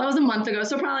 well, that was a month ago.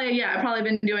 So I've probably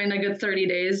been doing a good 30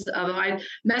 days of them. I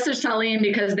messaged Taline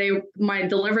because my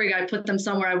delivery guy put them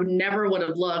somewhere I would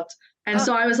have looked. And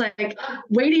so I was like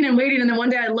waiting. And then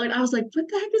one day I looked, I was like, what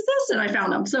the heck is this? And I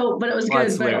found them. So, but it was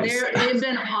good. But they've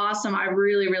been awesome. I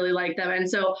really, really like them. And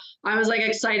so I was like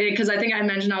excited because I think I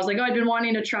mentioned, I was like, oh, I've been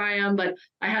wanting to try them, but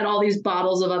I had all these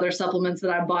bottles of other supplements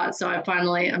that I bought. So I'm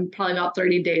probably about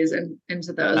 30 days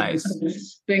into those. Nice.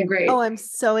 It's been great. Oh, I'm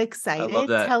so excited.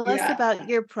 Tell us about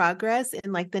your progress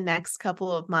in like the next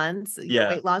couple of months, your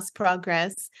weight loss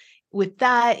progress. With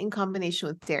that, in combination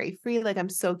with dairy free, like I'm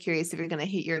so curious if you're going to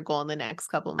hit your goal in the next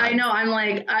couple of months. I know.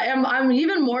 I'm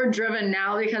even more driven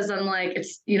now because I'm like,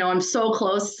 it's, I'm so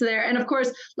close to there. And of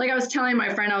course, like I was telling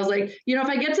my friend, I was like, if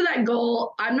I get to that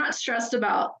goal, I'm not stressed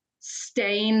about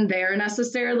staying there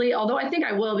necessarily. Although I think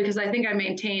I will, because I think I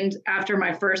maintained after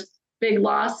my first big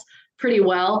loss pretty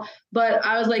well. But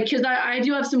I was like, because I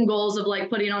do have some goals of like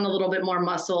putting on a little bit more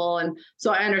muscle. And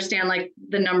so I understand like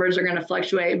the numbers are going to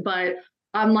fluctuate, but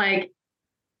I'm like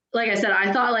I said,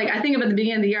 I think at the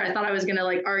beginning of the year, I thought I was going to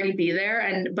like already be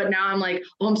there. But now I'm like,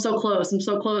 oh, I'm so close. And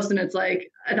it's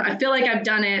like, I feel like I've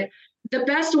done it the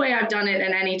best way I've done it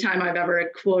in any time I've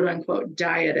ever quote unquote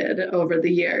dieted over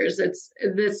the years.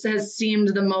 This has seemed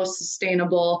the most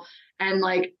sustainable. And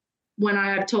like when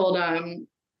I have told,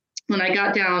 when I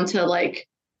got down to like,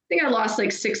 I think I lost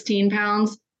like 16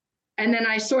 pounds. And then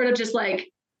I sort of just like,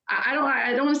 I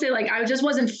don't want to say like, I just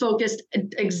wasn't focused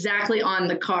exactly on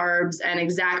the carbs and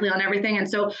exactly on everything. And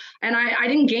so, and I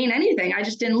didn't gain anything. I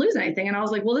just didn't lose anything. And I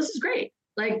was like, well, this is great.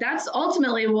 Like, that's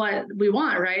ultimately what we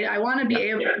want, right? I want to be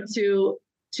able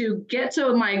to get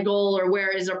to my goal or where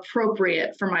is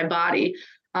appropriate for my body,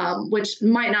 which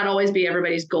might not always be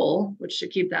everybody's goal, which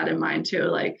should keep that in mind too.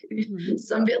 Like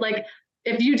like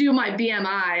if you do my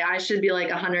BMI, I should be like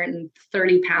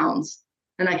 130 pounds.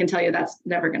 And I can tell you that's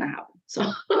never going to happen. So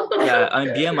Yeah, I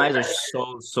mean BMIs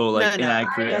are so like No,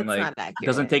 inaccurate and that's like not accurate.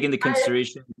 doesn't take into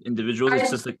consideration individuals. It's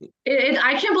just like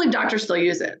I can't believe doctors still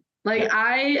use it. Like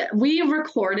we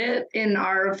record it in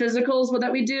our physicals that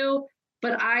we do,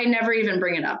 but I never even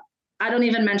bring it up. I don't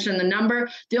even mention the number.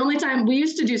 The only time we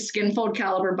used to do skin fold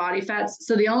caliber body fats.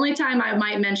 So the only time I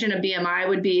might mention a BMI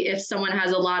would be if someone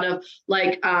has a lot of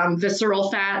like visceral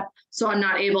fat. So I'm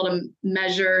not able to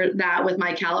measure that with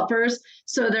my calipers.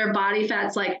 So their body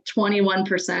fat's like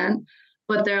 21%,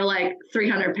 but they're like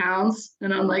 300 pounds.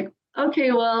 And I'm like,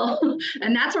 okay, well,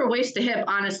 and that's where waist to hip,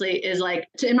 honestly, is like,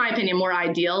 in my opinion, more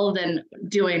ideal than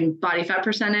doing body fat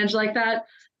percentage like that,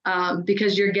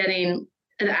 because you're getting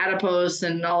an adipose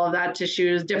and all of that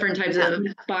tissues, different types of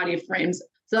body frames.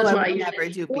 So that's what I never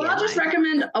do BMI. Well, I'll just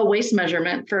recommend a waist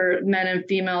measurement for men and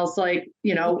females. Like,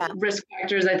 risk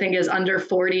factors, I think, is under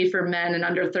 40 for men and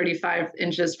under 35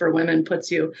 inches for women puts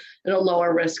you at a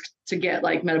lower risk to get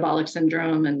like metabolic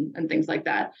syndrome and things like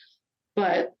that.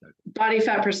 But body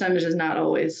fat percentage is not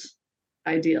always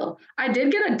ideal. I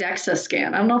did get a DEXA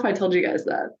scan. I don't know if I told you guys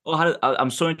that. Oh,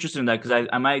 I'm so interested in that because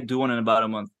I might do one in about a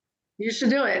month. You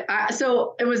should do it.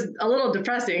 So it was a little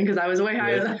depressing because I was way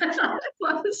higher than I thought it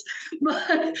was.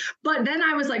 But then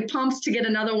I was like pumped to get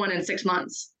another one in 6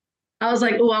 months. I was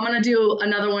like, oh, I'm going to do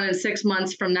another one in 6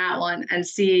 months from that one and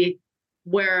see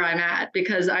where I'm at,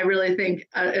 because I really think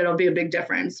it'll be a big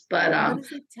difference. But what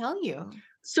does it tell you?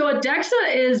 So a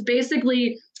DEXA is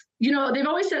basically, they've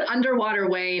always said underwater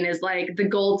weighing is like the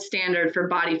gold standard for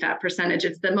body fat percentage.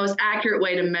 It's the most accurate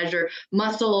way to measure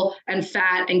muscle and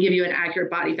fat and give you an accurate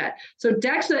body fat. So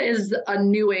DEXA is a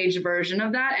new age version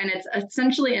of that. And it's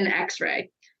essentially an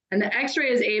X-ray. And the X-ray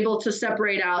is able to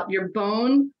separate out your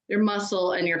bone, your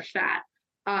muscle, and your fat.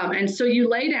 And so you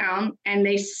lay down and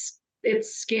it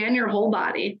scan your whole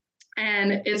body.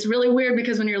 And it's really weird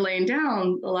because when you're laying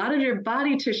down, a lot of your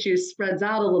body tissue spreads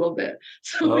out a little bit.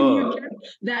 So when you get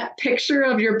that picture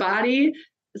of your body,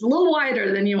 it's a little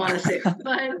wider than you want to see.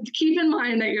 But keep in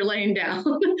mind that you're laying down.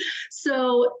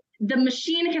 So the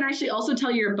machine can actually also tell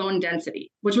you your bone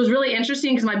density, which was really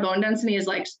interesting because my bone density is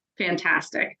like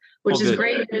fantastic, which is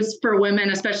great news for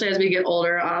women, especially as we get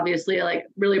older, obviously, like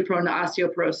really prone to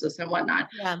osteoporosis and whatnot.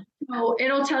 Yeah. So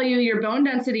it'll tell you your bone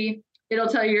density. It'll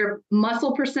tell you your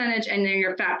muscle percentage and then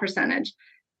your fat percentage.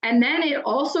 And then it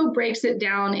also breaks it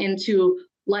down into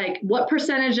like what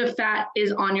percentage of fat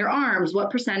is on your arms, what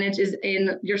percentage is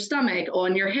in your stomach,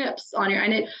 on your hips,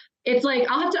 and it's like,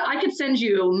 I could send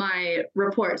you my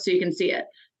report so you can see it.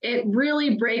 It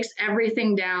really breaks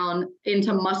everything down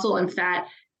into muscle and fat.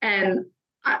 And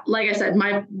like I said,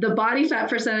 the body fat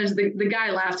percentage, the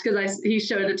guy laughed because he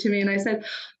showed it to me and I said,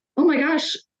 oh my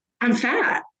gosh, I'm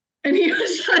fat. And he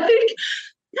was like,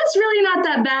 that's really not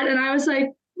that bad. And I was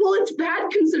like, well, it's bad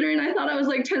considering I thought I was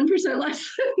like 10% less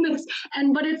than this.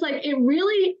 But it's like, it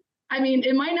really,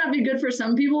 it might not be good for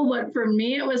some people, but for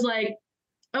me, it was like,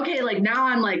 okay, like now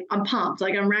I'm pumped.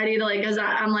 Like I'm ready to like,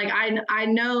 I'm like, I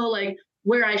know like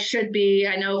where I should be.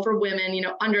 I know for women,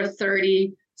 under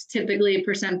 30, it's typically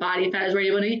percent body fat is where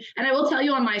you want to be. And I will tell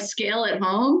you on my scale at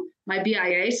home, my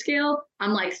BIA scale,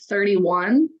 I'm like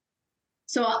 31.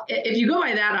 So if you go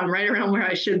by that, I'm right around where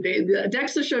I should be. The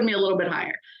DEXA showed me a little bit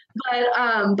higher.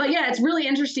 But yeah, it's really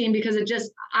interesting because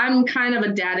I'm kind of a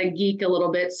data geek a little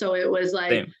bit. So it was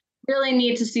like really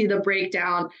neat to see the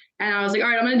breakdown. And I was like, all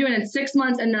right, I'm going to do it in 6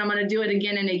 months and then I'm going to do it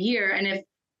again in a year. And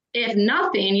if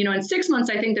nothing, in 6 months,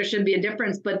 I think there should be a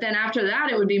difference. But then after that,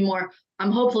 it would be more,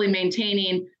 I'm hopefully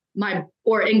maintaining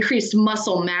or increased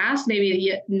muscle mass,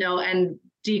 maybe, and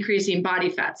decreasing body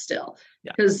fat still.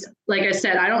 Because like I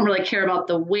said, I don't really care about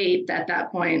the weight at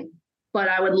that point, but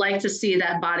I would like to see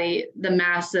that the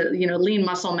mass, lean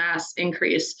muscle mass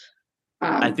increase.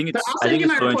 I think it's so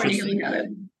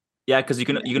interesting. Yeah, because you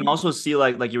can also see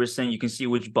like you were saying, you can see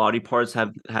which body parts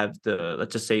have the,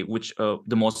 let's just say, which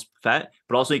the most fat,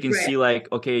 but also you can see like,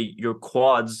 okay, your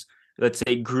quads, let's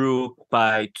say, grew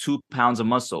by 2 pounds of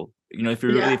muscle. If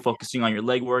you're really focusing on your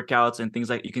leg workouts and things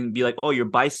like, you can be like, oh, your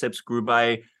biceps grew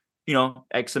by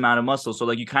X amount of muscle. So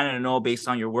like you kind of know based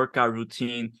on your workout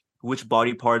routine which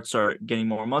body parts are getting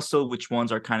more muscle, which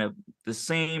ones are kind of the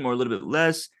same or a little bit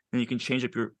less, and you can change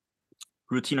up your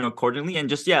routine accordingly. And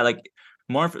just like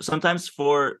sometimes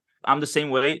I'm the same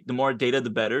way. The more data, the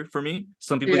better for me.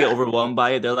 Some people get overwhelmed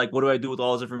by it. They're like, what do I do with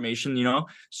all this information?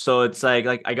 So it's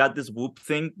like I got this Whoop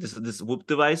thing, this Whoop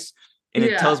device, and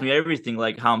it tells me everything,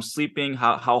 like how I'm sleeping,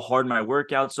 how hard my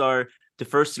workouts are. the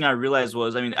first thing I realized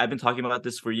was, I mean, I've been talking about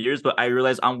this for years, but I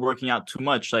realized I'm working out too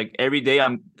much. Like every day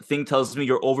thing tells me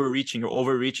you're overreaching,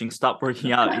 stop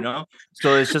working out, you know?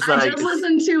 So it's just I like, just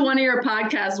listened to one of your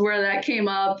podcasts where that came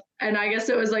up, and I guess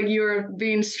it was like you were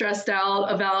being stressed out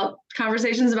about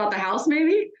conversations about the house,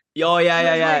 maybe? oh,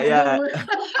 yeah. Like,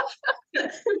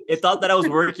 It thought that I was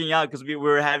working out because we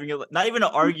were having not even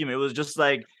an argument. It was just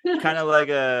like kind of like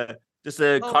just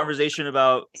a conversation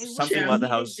about something about the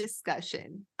house.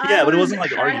 Discussion. Yeah, but it wasn't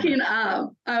like cracking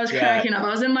up. I was cracking up.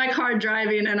 I was in my car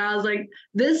driving, and I was like,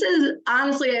 "This is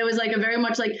honestly." It was like a very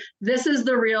much like this is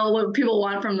the real what people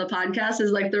want from the podcast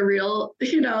is like the real,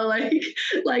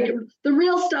 like the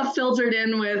real stuff filtered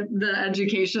in with the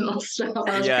educational stuff.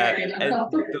 I was cracking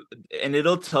up. And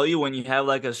it'll tell you when you have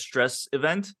like a stress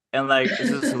event, and like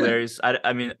this is hilarious.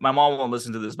 I mean, my mom won't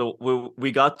listen to this, but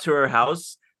we got to her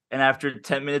house. And after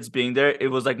 10 minutes being there,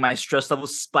 it was like my stress level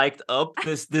spiked up.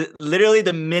 Literally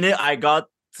the minute I got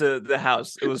to the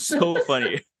house, it was so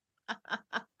funny.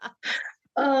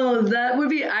 Oh, that would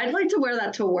be, I'd like to wear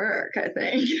that to work, I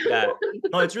think. Yeah,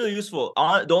 no, it's really useful.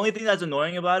 The only thing that's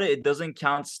annoying about it doesn't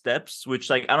count steps, which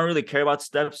like, I don't really care about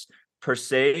steps per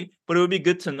se, but it would be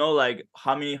good to know like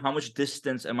how much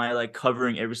distance am I like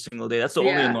covering every single day. That's the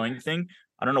only annoying thing.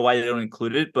 I don't know why they don't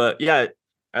include it, but yeah,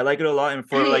 I like it a lot. And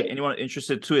for like anyone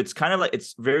interested too, it's kind of like,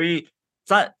 it's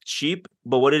not cheap,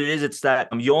 but what it is, it's that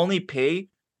you only pay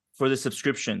for the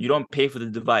subscription. You don't pay for the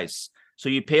device. So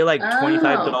you pay like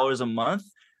 $25 a month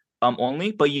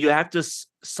only, but you have to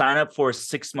sign up for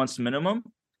 6 months minimum.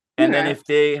 And then if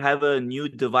they have a new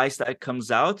device that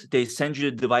comes out, they send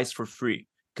you the device for free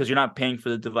because you're not paying for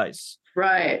the device.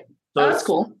 Right. So that's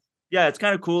cool. Yeah, it's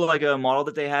kind of cool, like a model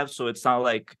that they have. So it's not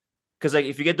like, because like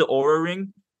if you get the Aura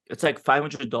Ring, it's like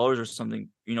 $500 or something,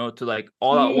 to like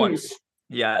all at once.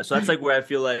 Yeah, so that's like where I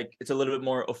feel like it's a little bit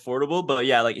more affordable. But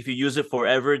yeah, like if you use it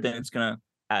forever, then it's gonna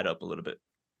add up a little bit.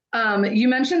 You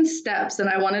mentioned steps, and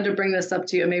I wanted to bring this up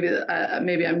to you.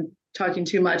 Maybe I'm talking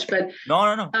too much, but no.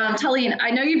 Talene,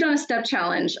 I know you've done a step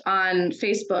challenge on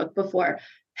Facebook before.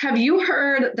 Have you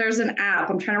heard there's an app?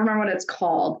 I'm trying to remember what it's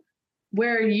called,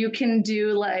 where you can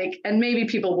do like, and maybe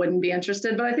people wouldn't be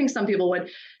interested, but I think some people would.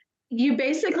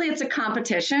 It's a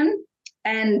competition,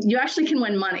 and you actually can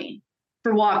win money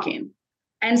for walking.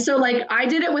 And so like I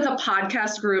did it with a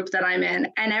podcast group that I'm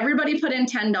in, and everybody put in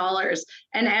 $10,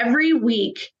 and every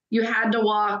week you had to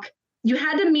walk, you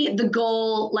had to meet the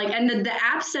goal, like, and the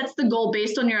app sets the goal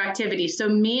based on your activity. So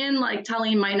me and like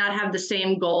Talene might not have the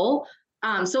same goal.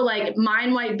 So like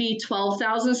mine might be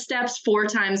 12,000 steps 4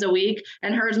 times a week,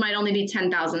 and hers might only be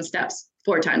 10,000 steps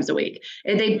 4 times a week.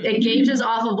 It gauges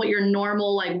off of what your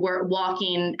normal like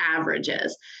walking average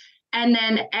is. And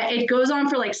then it goes on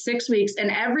for like 6 weeks. And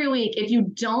every week, if you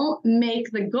don't make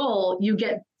the goal, you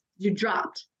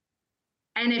dropped.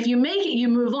 And if you make it, you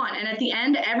move on. And at the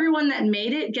end, everyone that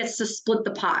made it gets to split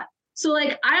the pot. So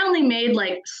like I only made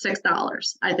like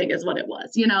 $6, I think is what it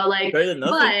was,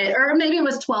 or maybe it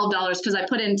was $12 because I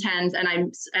put in tens and I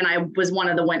was one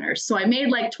of the winners. So I made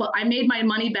like I made my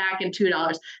money back in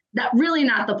 $2. That really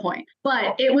not the point,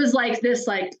 but it was like this,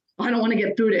 like, I don't want to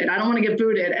get booted.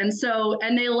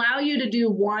 And they allow you to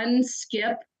do one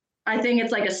skip. I think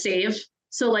it's like a save.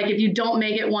 So like if you don't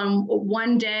make it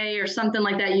one day or something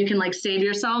like that, you can like save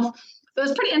yourself. It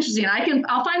was pretty interesting.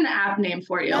 I'll find the app name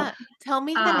for you. Yeah, tell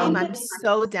me the name. I'm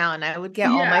so down. I would get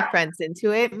all my friends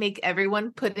into it, make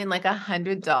everyone put in like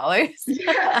 $100.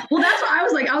 Yeah. Well, that's what I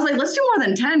was like, let's do more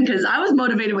than 10. Cause I was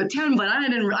motivated with 10, but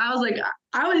and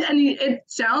it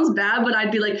sounds bad, but I'd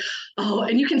be like, oh,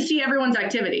 and you can see everyone's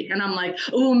activity. And I'm like,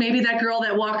 oh, maybe that girl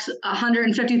that walks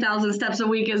 150,000 steps a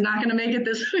week is not going to make it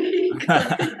this week.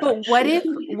 But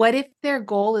what if their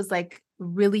goal is like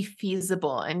really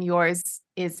feasible and yours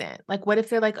isn't? Like, what if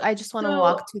they're like, I just want to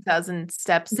walk 2,000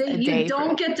 steps a day? You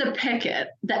don't get to pick it.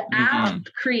 The app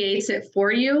creates it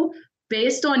for you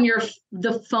based on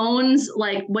the phone's,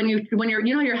 like when you're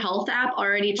your health app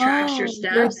already tracks your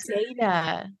steps. Your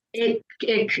data. It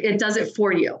does it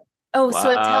for you. Oh, wow.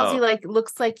 So it tells you like,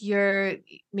 looks like you're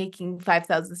making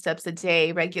 5,000 steps a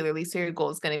day regularly. So your goal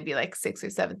is going to be like 6,000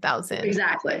 or 7,000.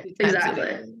 Exactly.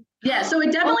 Yeah. So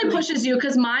it definitely pushes you,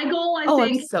 because my goal, I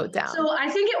think, I'm so down. So I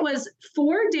think it was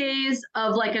 4 days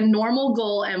of like a normal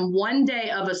goal and 1 day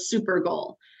of a super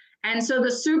goal. And so the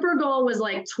super goal was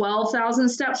like 12,000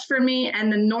 steps for me.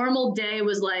 And the normal day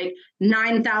was like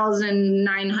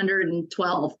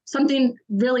 9,912, something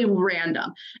really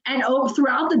random. And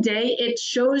throughout the day, it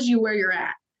shows you where you're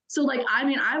at. So like, I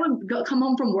mean, I would come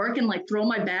home from work and like throw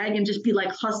my bag and just be like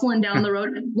hustling down the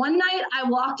road. One night I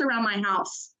walked around my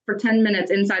house for 10 minutes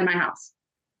inside my house.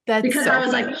 That's because so I was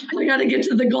funny. like, I got to get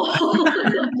to the goal.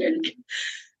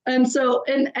 And so,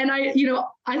 and I,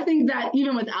 I think that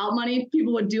even without money,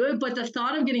 people would do it. But the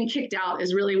thought of getting kicked out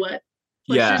is really what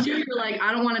pushes you. You're like,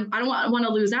 I don't want to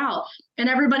lose out. And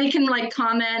everybody can like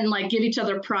comment and like give each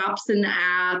other props in the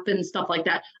app and stuff like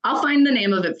that. I'll find the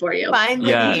name of it for you.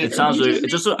 It sounds really.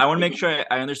 It's just I want to make sure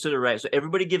I understood it right. So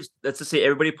everybody gives. Let's just say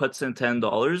everybody puts in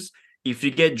 $10. If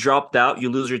you get dropped out, you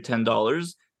lose your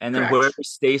 $10. And then whoever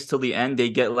stays till the end, they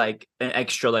get like an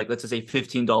extra, like let's just say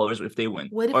 $15 if they win,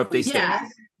 or if they stay. Yeah.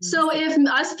 So if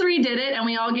us three did it and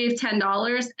we all gave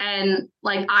 $10, and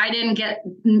like I didn't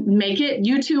make it,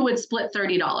 you two would split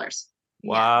 $30.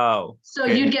 Wow. So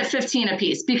you'd get 15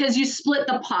 apiece because you split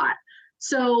the pot.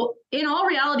 So in all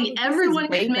reality, everyone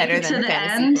could make it to the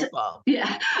end. Football.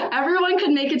 Yeah, everyone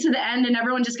could make it to the end, and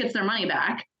everyone just gets their money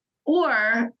back.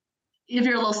 Or if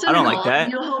you're a little cynical, I don't like that.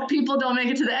 You'll hope people don't make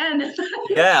it to the end.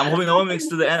 Yeah, I'm hoping no one makes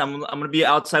it to the end. I'm gonna be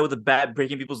outside with a bat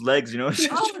breaking people's legs,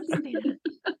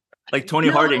 like Tony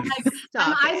Harding.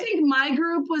 I think my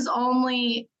group was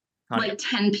only like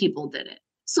 10 people did it.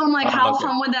 So I'm like, how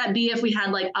fun would that be if we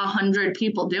had like 100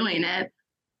 people doing it?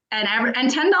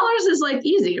 And $10 is like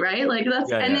easy, right? Like that's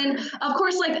then of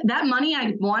course like that money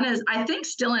I won is I think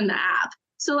still in the app.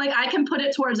 So like I can put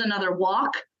it towards another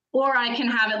walk. Or I can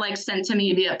have it like sent to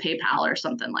me via PayPal or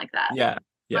something like that. Yeah.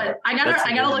 But I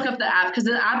gotta look up the app because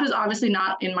the app is obviously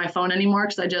not in my phone anymore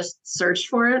because I just searched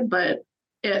for it. But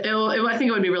I think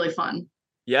it would be really fun.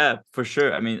 Yeah, for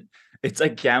sure. I mean, it's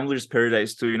like gambler's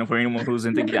paradise too, for anyone who's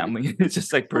into gambling. It's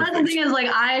just like perfect. But the thing is, like,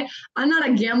 I'm not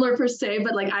a gambler per se,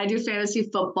 but like I do fantasy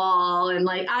football and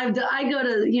like I go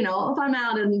to, if I'm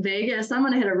out in Vegas, I'm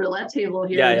gonna hit a roulette table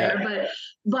here and there.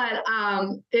 But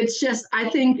it's just I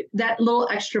think that little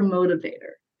extra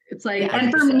motivator. It's like,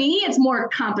 and for me, it's more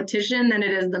competition than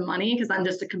it is the money because I'm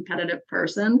just a competitive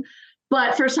person.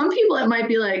 But for some people, it might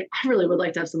be like, I really would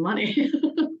like to have some money.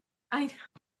 I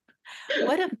know.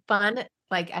 What a fun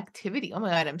activity. Oh my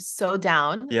God, I'm so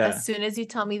down. Yeah. As soon as you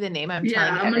tell me the name, I'm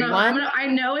telling everyone. I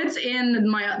know it's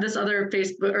in this other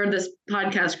Facebook or this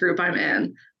podcast group I'm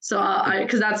in. So I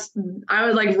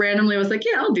was like randomly was like,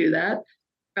 yeah, I'll do that.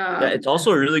 It's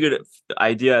also a really good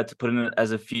idea to put in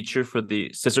as a feature for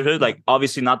the sisterhood. Like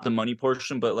obviously not the money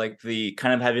portion, but like the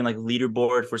kind of having like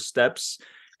leaderboard for steps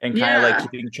and kind of like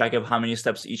keeping track of how many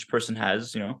steps each person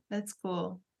has, That's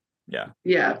cool. Yeah.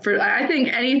 Yeah. I think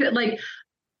anything like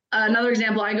another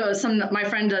example my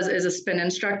friend is a spin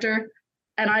instructor,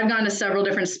 and I've gone to several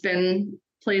different spin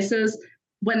places.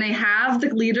 When they have the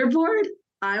leaderboard,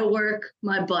 I work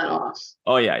my butt off.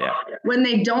 Oh yeah. When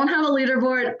they don't have a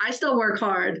leaderboard, I still work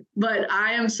hard, but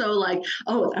I am so like,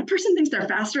 oh, that person thinks they're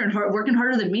faster and working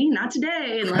harder than me. Not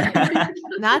today. And like,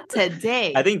 not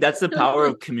today. I think that's the power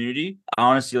of community.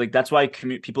 Honestly, like that's why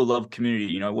people love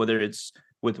community. Whether it's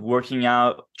with working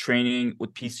out, training,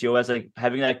 with PCOS, like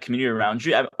having that community around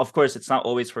you. Of course, it's not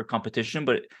always for competition,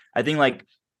 but I think like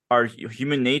our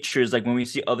human nature is like when we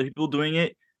see other people doing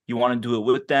it, you want to do it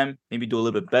with them, maybe do a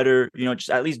little bit better, just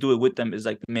at least do it with them is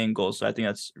like the main goal. So I think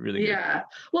that's really good. Yeah.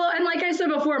 Well, and like I said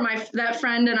before, that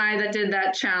friend and I that did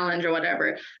that challenge or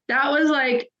whatever, that was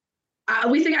like, I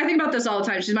think about this all the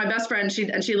time. She's my best friend.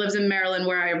 She lives in Maryland,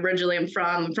 where I originally am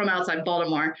from. I'm from outside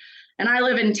Baltimore, and I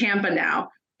live in Tampa now.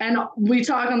 And we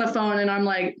talk on the phone and I'm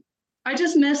like, I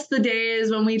just miss the days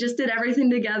when we just did everything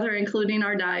together, including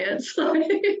our diets.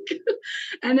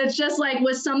 And it's just like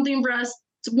was something for us,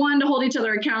 one, to hold each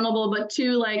other accountable, but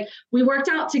two, like we worked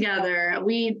out together,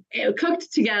 we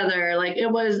cooked together. Like it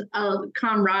was a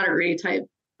camaraderie type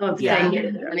of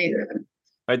thing.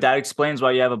 Right, that explains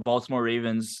why you have a Baltimore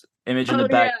Ravens image in the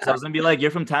back. Yeah. So I was gonna be like, you're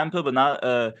from Tampa, but not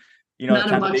not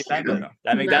Tampa Bay fan. No.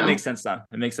 That makes sense now.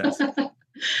 It makes sense.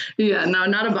 Yeah, no,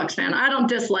 not a Bucks fan. I don't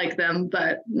dislike them,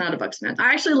 but not a Bucks fan.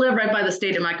 I actually live right by the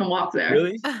stadium. I can walk there.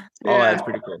 Really? Yeah. Oh, that's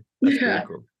pretty cool. That's pretty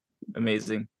cool.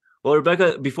 Amazing. Well,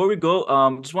 Rebecca, before we go,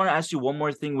 just want to ask you one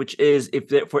more thing, which is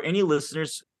for any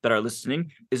listeners that are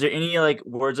listening, is there any like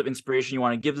words of inspiration you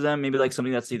want to give them? Maybe like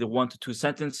something that's either 1 to 2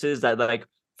 sentences that like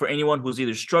for anyone who's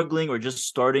either struggling or just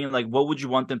starting, like what would you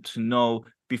want them to know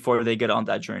before they get on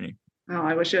that journey? Oh,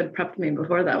 I wish you had prepped me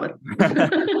before that one.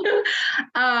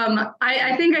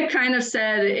 I think I kind of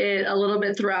said it a little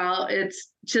bit throughout.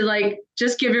 It's to like,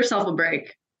 just give yourself a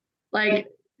break. Like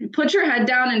put your head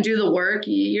down and do the work.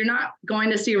 You're not going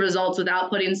to see results without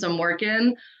putting some work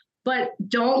in, but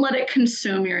don't let it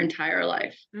consume your entire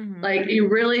life. Mm-hmm. Like you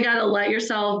really got to let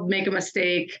yourself make a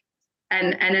mistake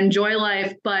and enjoy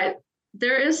life. But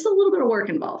there is a little bit of work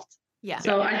involved. Yeah.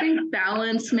 So I think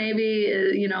balance, maybe,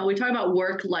 we talk about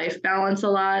work-life balance a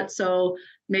lot. So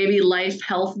maybe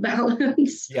life-health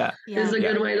balance is a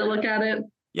good way to look at it.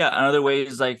 Yeah, another way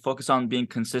is like focus on being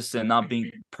consistent, not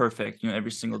being perfect,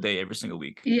 every single day, every single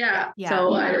week. Yeah. Yeah,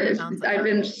 So sounds like I've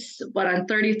been, I'm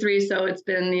 33, so it's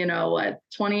been,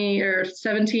 20 or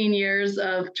 17 years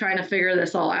of trying to figure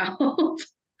this all out.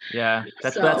 Yeah,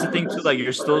 that's the thing too. Like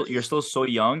you're still so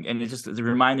young, and it's just a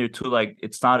reminder too. Like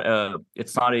it's not a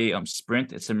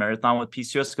sprint; it's a marathon with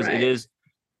PCOS because Right.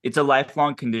 it's a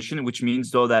lifelong condition, which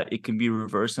means though that it can be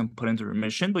reversed and put into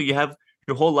remission. But you have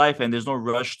your whole life, and there's no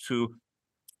rush to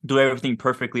do everything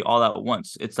perfectly all at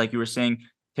once. It's like you were saying,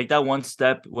 take that one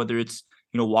step, whether it's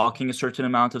walking a certain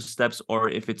amount of steps, or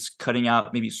if it's cutting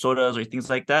out maybe sodas or things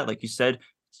like that. Like you said,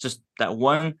 it's just that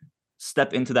one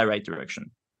step into that right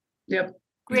direction. Yep.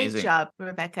 Great Amazing. job,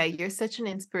 Rebecca. You're such an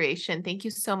inspiration. Thank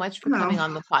you so much for coming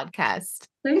on the podcast.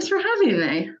 Thanks for having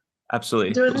me.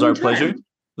 Absolutely. It was our pleasure. It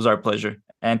was our pleasure.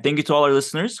 And thank you to all our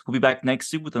listeners. We'll be back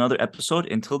next week with another episode.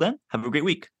 Until then, have a great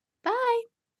week. Bye.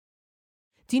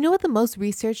 Do you know what the most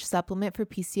researched supplement for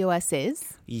PCOS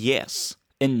is? Yes,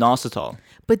 inositol.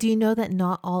 But do you know that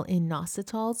not all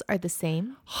inositols are the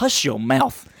same? Hush your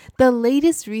mouth. The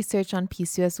latest research on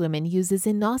PCOS women uses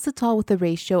inositol with a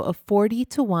ratio of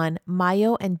 40:1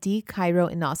 myo and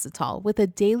D-chiro-inositol with a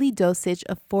daily dosage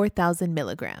of 4,000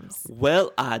 milligrams.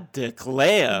 Well, I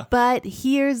declare. But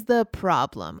here's the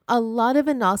problem. A lot of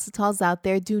inositols out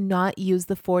there do not use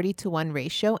the 40:1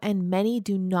 ratio, and many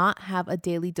do not have a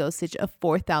daily dosage of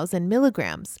 4,000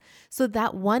 milligrams. So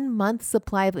that 1 month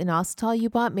supply of inositol you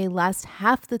bought may last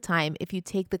half the time if you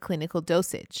take the clinical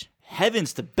dosage.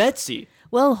 Heavens to Betsy.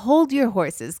 Well, hold your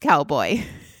horses, cowboy.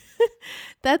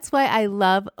 That's why I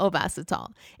love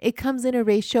Ovasitol. It comes in a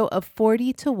ratio of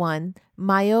 40:1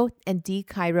 myo and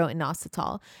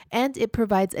D-chiro-inositol, and it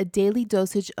provides a daily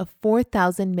dosage of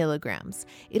 4,000 milligrams.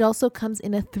 It also comes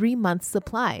in a 3-month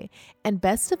supply. And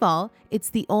best of all,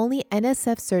 it's the only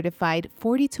NSF-certified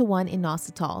 40:1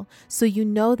 inositol, so you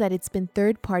know that it's been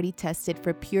third-party tested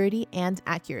for purity and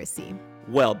accuracy.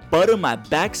 Well, butter my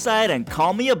backside and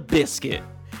call me a biscuit.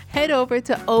 Head over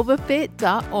to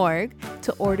ovafit.org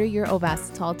to order your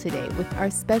Ovasitol today with our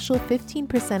special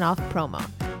 15% off promo.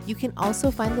 You can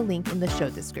also find the link in the show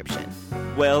description.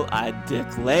 Well, I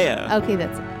declare. Okay,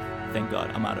 that's enough. Thank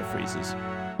God, I'm out of phrases.